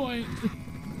checkpoint.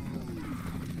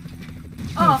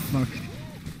 Oh, fuck.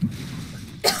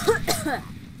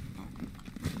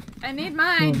 I need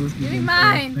mine. Oh, Give me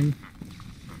mine.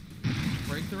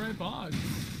 Break the right box.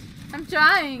 I'm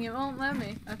trying. It won't let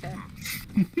me. Okay.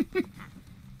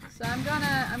 So I'm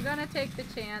gonna take the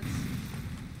chance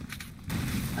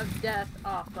of death.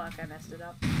 Oh fuck! I messed it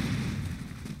up.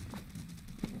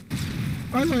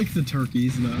 I like the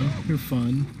turkeys, though. They're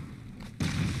fun.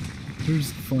 They're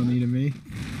just funny to me.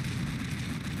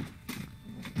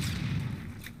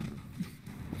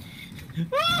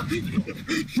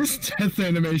 His death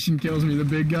animation kills me, the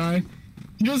big guy.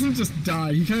 He doesn't just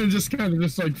die, he kind of just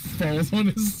like falls on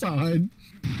his side.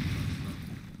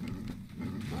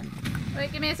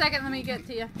 Wait, give me a second, let me get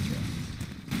to you.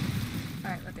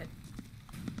 Alright, we're good.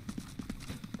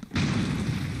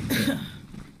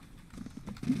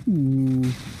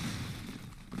 Ooh.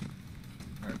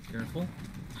 Alright, careful.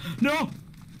 No!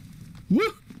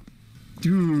 Woo!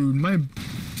 Dude,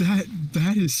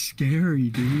 that is scary,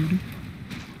 dude.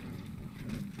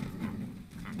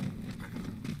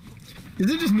 Is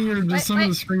it just me, or does some of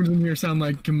the screams in here sound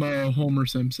like Homer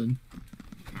Simpson?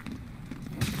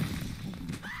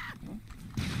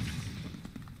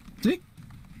 See?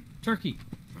 Turkey.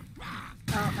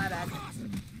 Oh, my bad.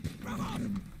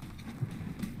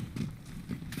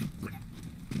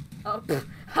 Oh,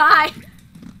 hi!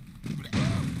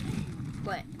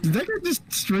 What? Did that guy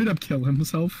just straight up kill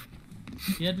himself?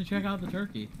 You had to check out the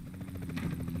turkey.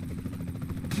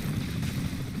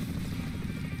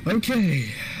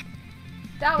 Okay.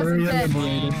 That was Very intense.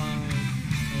 eliminated.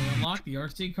 We'll unlock the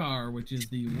RC car, which is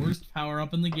the worst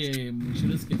power-up in the game. We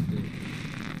should have skipped it.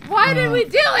 Why did we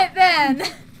do it then?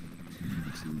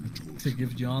 To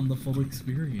give John the full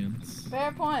experience.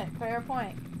 Fair point, fair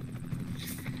point.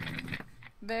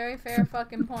 Very fair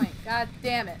fucking point. God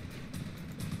damn it.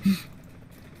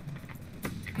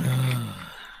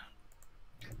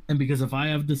 And because if I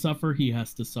have to suffer, he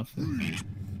has to suffer.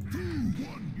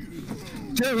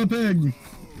 Kill a pig!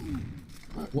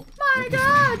 My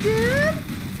god, dude!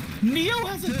 Neo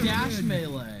has a dash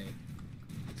melee.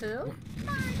 Who?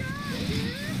 My god,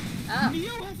 dude! Oh.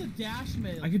 Neo has a dash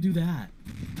melee. I could do that.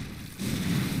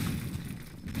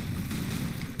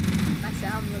 My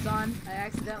sound was on. I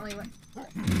accidentally went.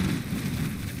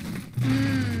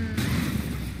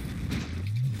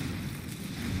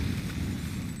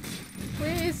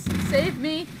 Please save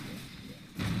me.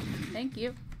 Thank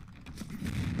you.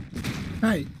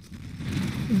 Hey.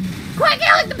 Quit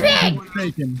killing the pig!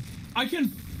 Bacon. I can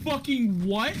fucking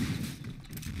what?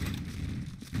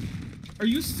 Are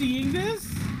you seeing this?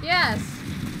 Yes.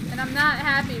 And I'm not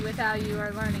happy with how you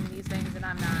are learning these things, and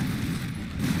I'm not.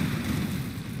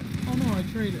 Oh no, I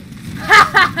traded.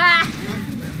 I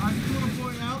just want to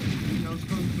point out, he knows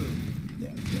Kung Fu.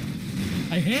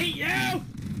 I hate you!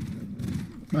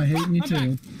 I hate me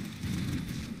too. Back.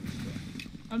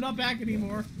 I'm not back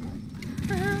anymore.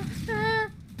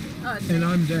 Oh, it's And me.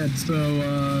 I'm dead, so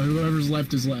whoever's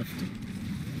left is left.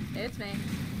 It's me.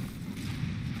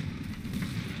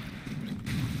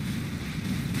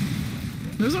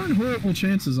 Those aren't horrible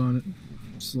chances on it.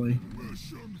 Honestly.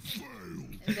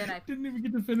 And then I. Didn't even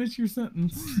get to finish your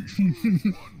sentence.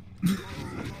 Who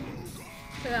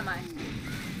am I?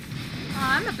 Oh,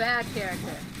 I'm a bad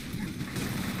character.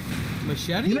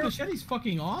 Machete? You know- Machete's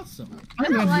fucking awesome. I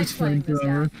don't love like this playing this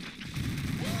flamethrower.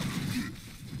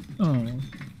 Oh.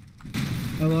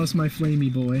 I lost my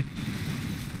flamey boy.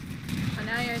 Oh,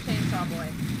 now you're a chainsaw boy.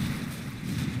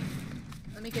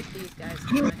 Let me get these guys to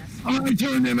join us. I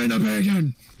turned him into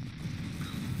bacon!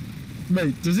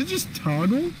 Wait, does it just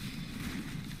toggle?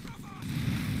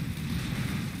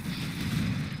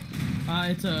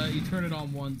 It's you turn it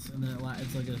on once and then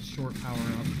it's like a short power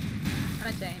up.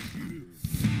 I'm gonna change.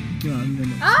 Yeah, I'm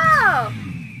gonna... Oh!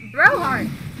 Broheart!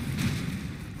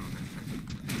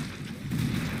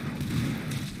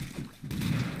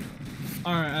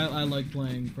 Alright, I like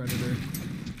playing Predator.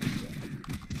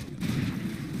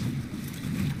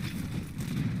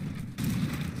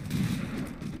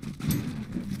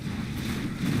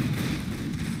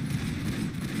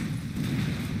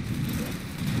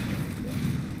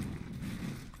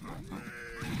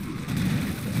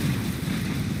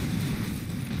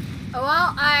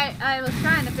 Well, I was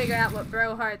trying to figure out what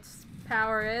Broheart's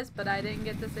power is, but I didn't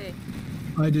get to see.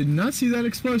 I did not see that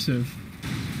explosive.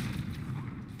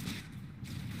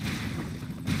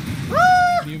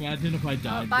 Can you imagine if I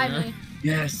died By there? me.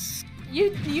 Yes.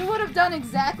 You would have done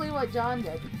exactly what John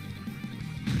did.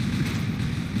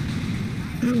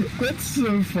 That's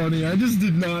so funny. I just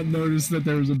did not notice that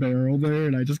there was a barrel there,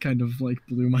 and I just kind of like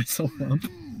blew myself up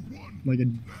like a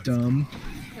dumb.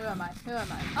 Who am I? Who am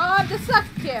I? Oh, I'm the suck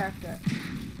character.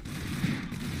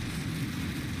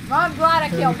 Well, I'm glad I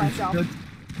killed myself.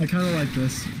 I kind of like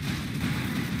this.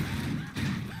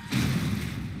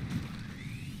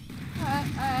 Alright,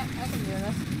 I can do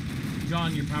this.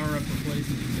 John, your power up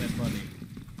replaces your dead buddy.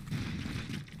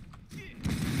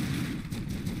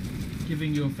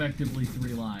 Giving you effectively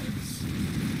 3 lives.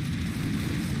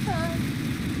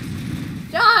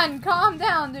 John, calm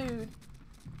down, dude.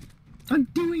 I'm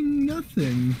doing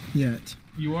nothing yet.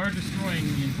 You are destroying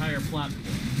the entire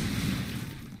platform.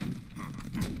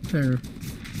 Fair.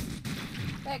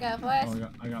 There you go, boys. Oh,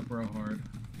 I got bro hard.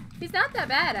 He's not that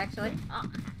bad, actually. Oh.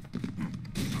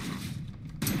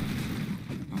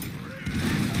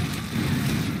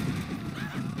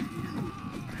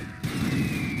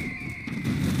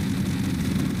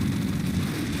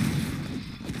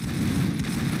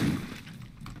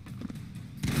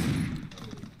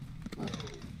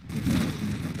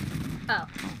 Oh.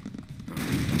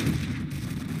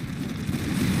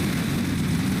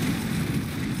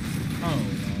 Oh,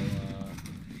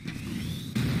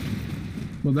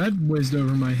 Well, that whizzed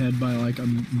over my head by like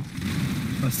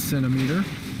a centimeter.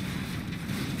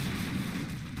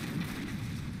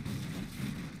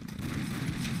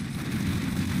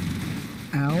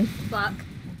 Ow. Fuck.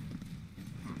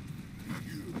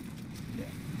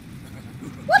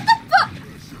 What the fuck?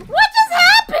 What just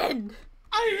happened?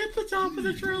 I hit the top of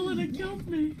the drill and it killed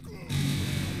me.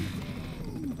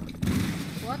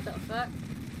 What the fuck?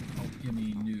 Oh, give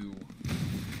me new.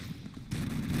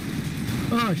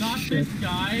 Oh Not shit. this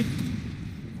guy.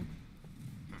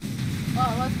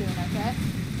 Oh, I was doing okay.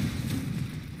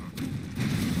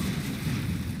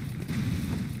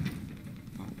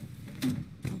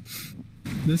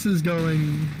 This is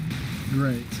going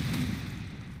great.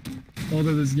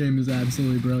 Although this game is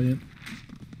absolutely brilliant.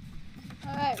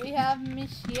 Alright, we have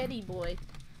Machete Boy.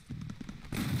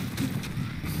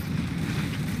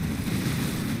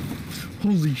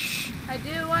 Holy sh! I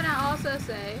do want to also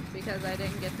say, because I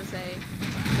didn't get to say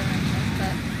during this,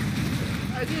 but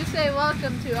I do say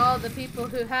welcome to all the people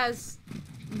who has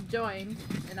joined,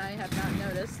 and I have not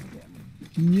noticed.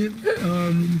 Yep,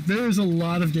 there's a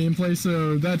lot of gameplay,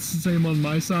 so that's the same on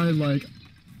my side. Like,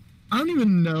 I don't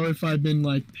even know if I've been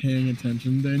like paying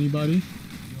attention to anybody. You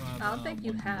have, I don't think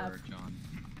you one have. more, John.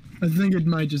 I think it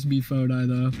might just be Fodai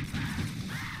though.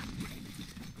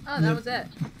 Oh, that Yep. was it.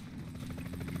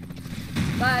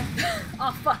 Bye.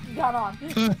 Oh fuck, you got on.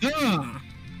 Haha!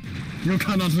 You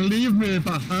cannot leave me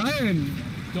behind!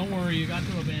 Don't worry, you got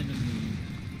to abandon me.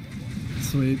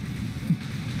 Sweet.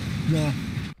 Yeah.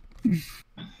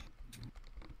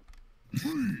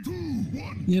 3, 2,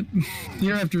 1. Yep.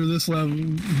 Here after this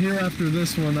one,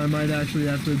 I might actually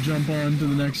have to jump on to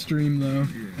the next stream though.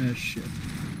 Ah, shit.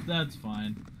 That's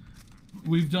fine.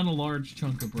 We've done a large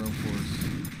chunk of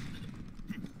Broforce.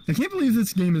 I can't believe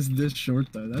this game is this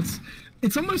short though.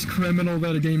 It's almost criminal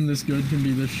that a game this good can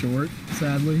be this short,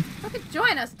 sadly. Fucking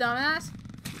join us, dumbass.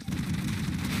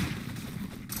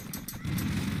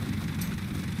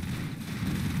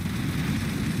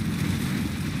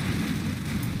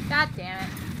 God damn it.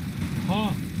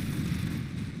 Huh.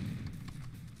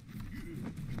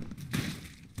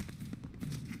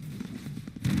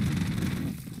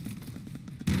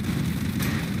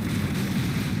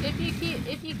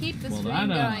 If you keep the Well, stream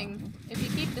that, going, if you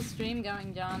keep the stream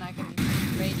going, John, I can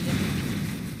raid you.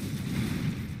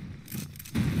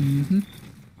 Mm-hmm.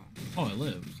 Oh, I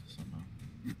lived somehow.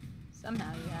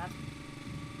 Somehow you have.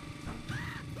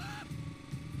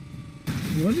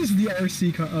 What is the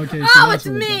RC okay, so Oh, that's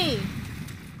it's what me!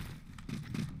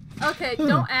 Okay, Huh.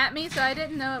 don't at me, so I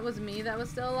didn't know it was me that was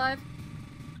still alive.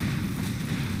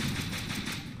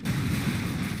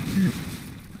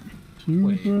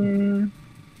 Super.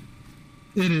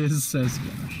 It is, says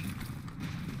Josh.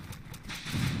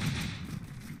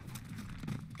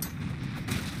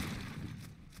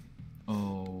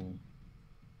 Oh.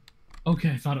 Okay,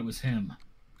 I thought it was him.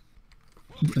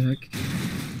 What the heck?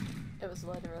 It was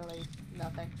literally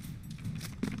nothing.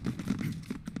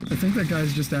 I think that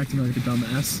guy's just acting like a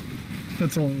dumbass.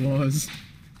 That's all it was.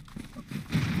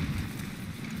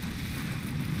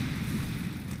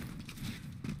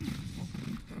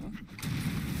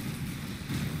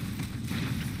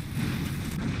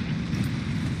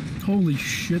 Holy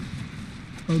shit.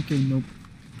 Okay, nope.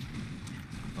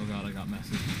 Oh god, I got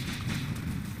message.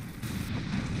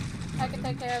 I can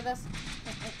take care of this.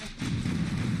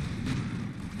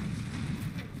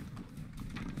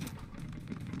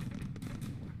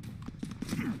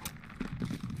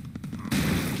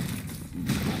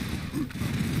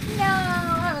 No,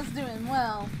 I was doing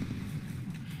well.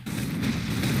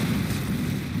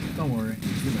 Don't worry,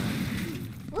 do that.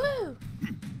 Woo!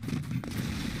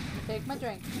 Take my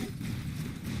drink.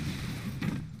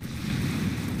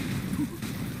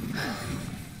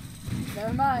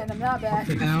 Never mind, I'm not back.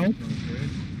 Ow.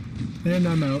 And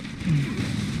I'm out.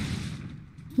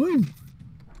 Woo!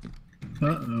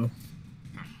 Uh-oh.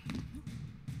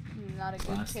 Not a good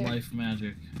Last care. life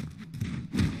magic.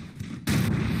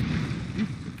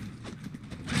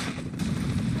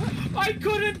 I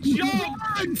couldn't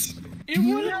jump! It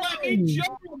wouldn't let me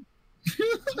jump!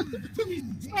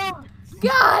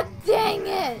 God dang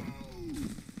it!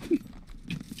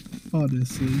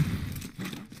 Honestly.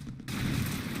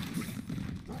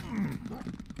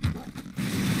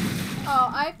 Oh,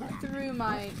 I threw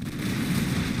my...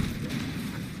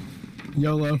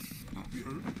 YOLO.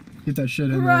 Get that shit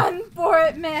in there. Run for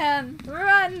it, man!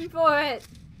 Run for it!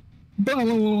 Blah,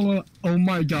 blah, blah, blah. Oh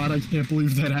my god, I can't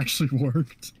believe that actually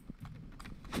worked.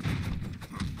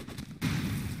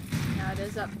 Now it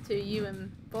is up to you and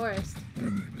Forrest.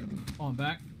 Oh, I'm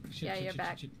back? Shit, Yeah, shit, you're shit,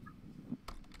 back. shit, shit.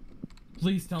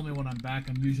 Please tell me when I'm back.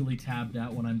 I'm usually tabbed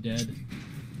out when I'm dead.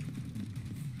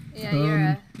 Yeah,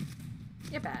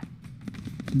 you're back.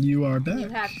 You are back. You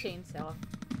have chainsaw.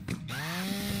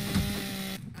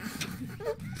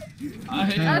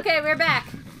 Okay, we're back.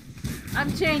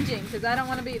 I'm changing because I don't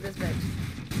want to be this bitch.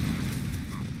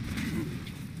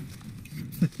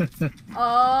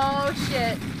 Oh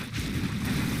shit.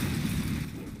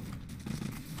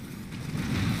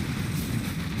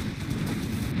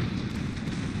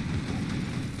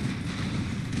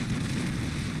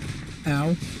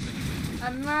 Ow.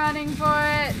 I'm running for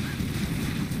it.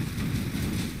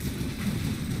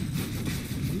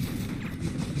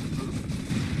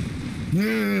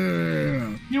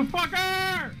 Yeah. You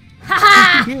fucker!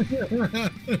 Haha!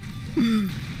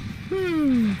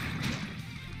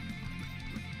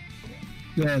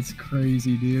 That's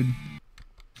crazy, dude.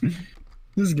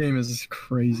 This game is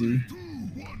crazy.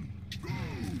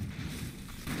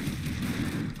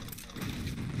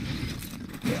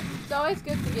 It's always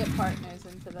good to get partners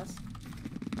into this.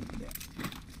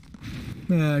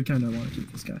 Yeah, I kind of want to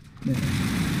keep this guy. Yeah.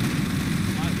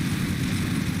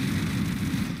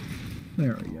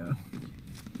 There we go.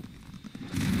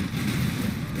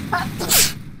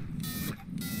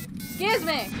 Excuse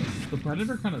me! The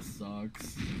Predator kind of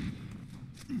sucks.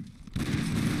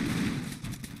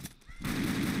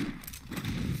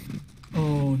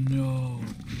 Oh no.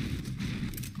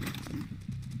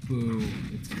 Boo.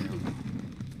 It's him.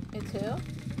 It's who?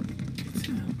 It's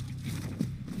him.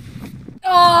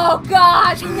 Oh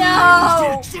gosh,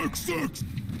 no! Sucks.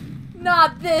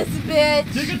 Not this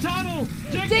bitch! Dig a tunnel!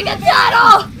 Dig a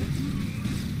tunnel!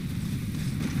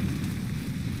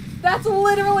 That's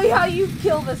literally how you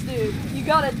kill this dude. You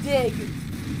gotta dig.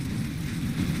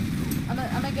 I'm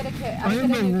gonna get a I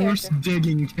am the worst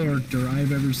digging character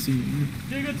I've ever seen.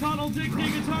 Dig a tunnel! Dig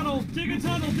a tunnel! Dig a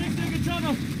tunnel! Dig a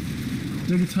tunnel!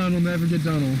 Dig a tunnel, never get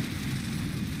tunnel.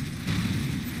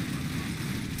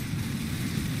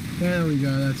 There we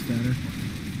go, that's better.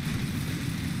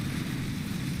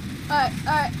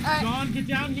 Alright. John, get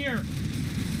down here!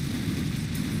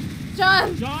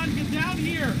 John! John, get down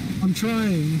here! I'm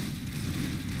trying.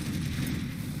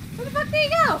 Where the fuck did he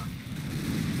go?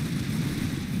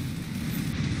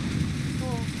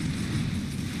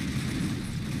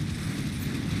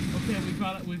 Okay,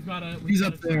 we've got a. He's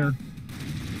up there.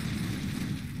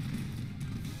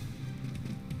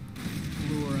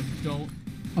 Lure him, don't.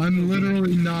 I'm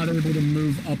literally not able to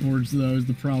move upwards though is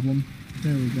the problem.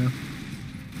 There we go.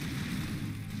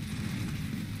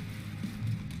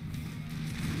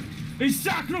 A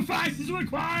sacrifice is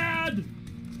required!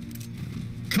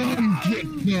 Come get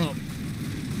them!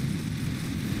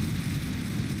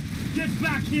 Get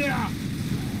back here!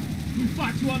 We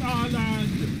fight you on our land!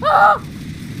 Oh!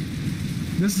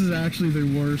 This is actually the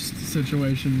worst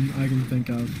situation I can think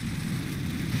of.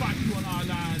 Fight you on our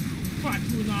land! Fight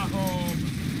you in our home!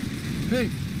 Hey!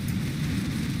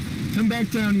 Come back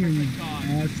down here, you God.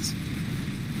 ass.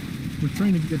 We're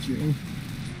trying to get you.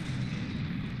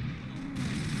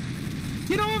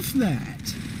 Get off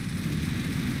that!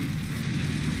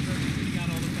 We got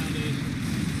all the foundations.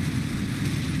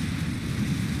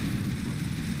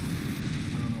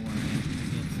 I don't know where I am. I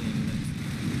can't see anything.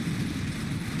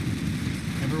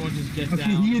 Everyone just get Okay,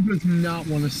 down. he does not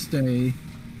want to stay.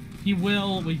 He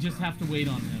will. We just have to wait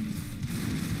on him.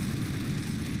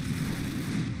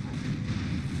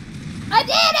 I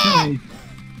did it! Okay.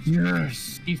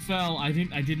 Yes. He fell. I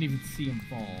didn't even see him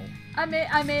fall. I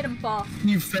made him fall.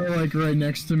 He fell like right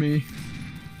next to me.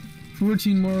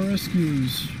 14 more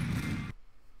rescues.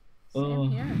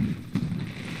 Same here.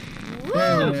 Woo!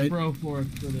 All That's right. Broforce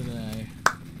for today.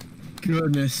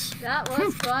 Goodness. That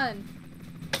was fun.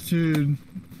 Dude.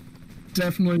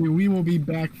 Definitely, we will be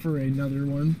back for another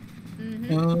one.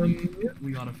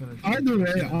 We gotta finish. Either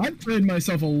way, I've played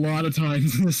myself a lot of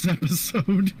times in this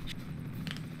episode.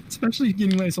 Especially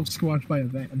getting myself squashed by a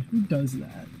van. Who does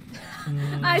that?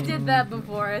 I did that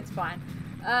before, it's fine.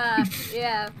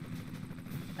 Yeah.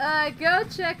 Go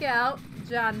check out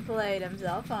John Played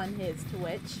Himself on his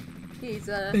Twitch. He's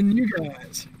And you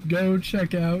guys, go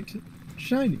check out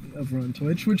Shiny over on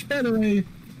Twitch, which, by the way,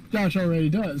 Josh already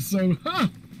does, so, ha!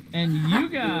 And you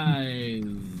guys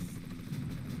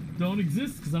don't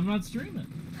exist because I'm not streaming.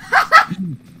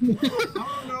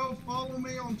 Oh no, follow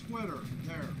me on Twitter.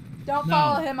 There. Don't No.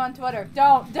 follow him on Twitter.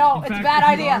 Don't. In It's a fact, bad if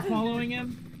idea. You are following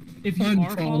him. If you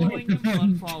are following him,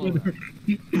 unfollow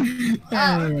him.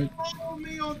 Alright. Unfollow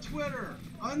me on Twitter.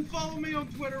 Unfollow me on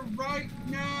Twitter right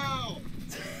now.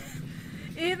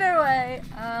 Either way,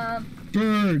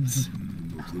 Birds.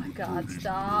 oh my god,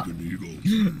 stop.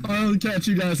 I'll catch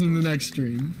you guys in the next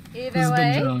stream. This Either has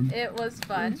been way, John. it was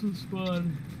fun. This was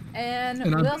fun. And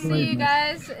And I'm we'll see playing you it.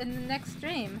 guys in the next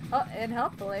stream. Oh, and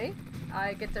hopefully,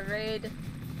 I get to raid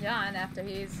John after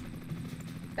he's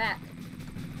back.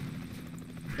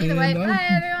 Either way, And bye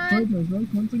I'll everyone! play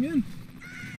myself once again.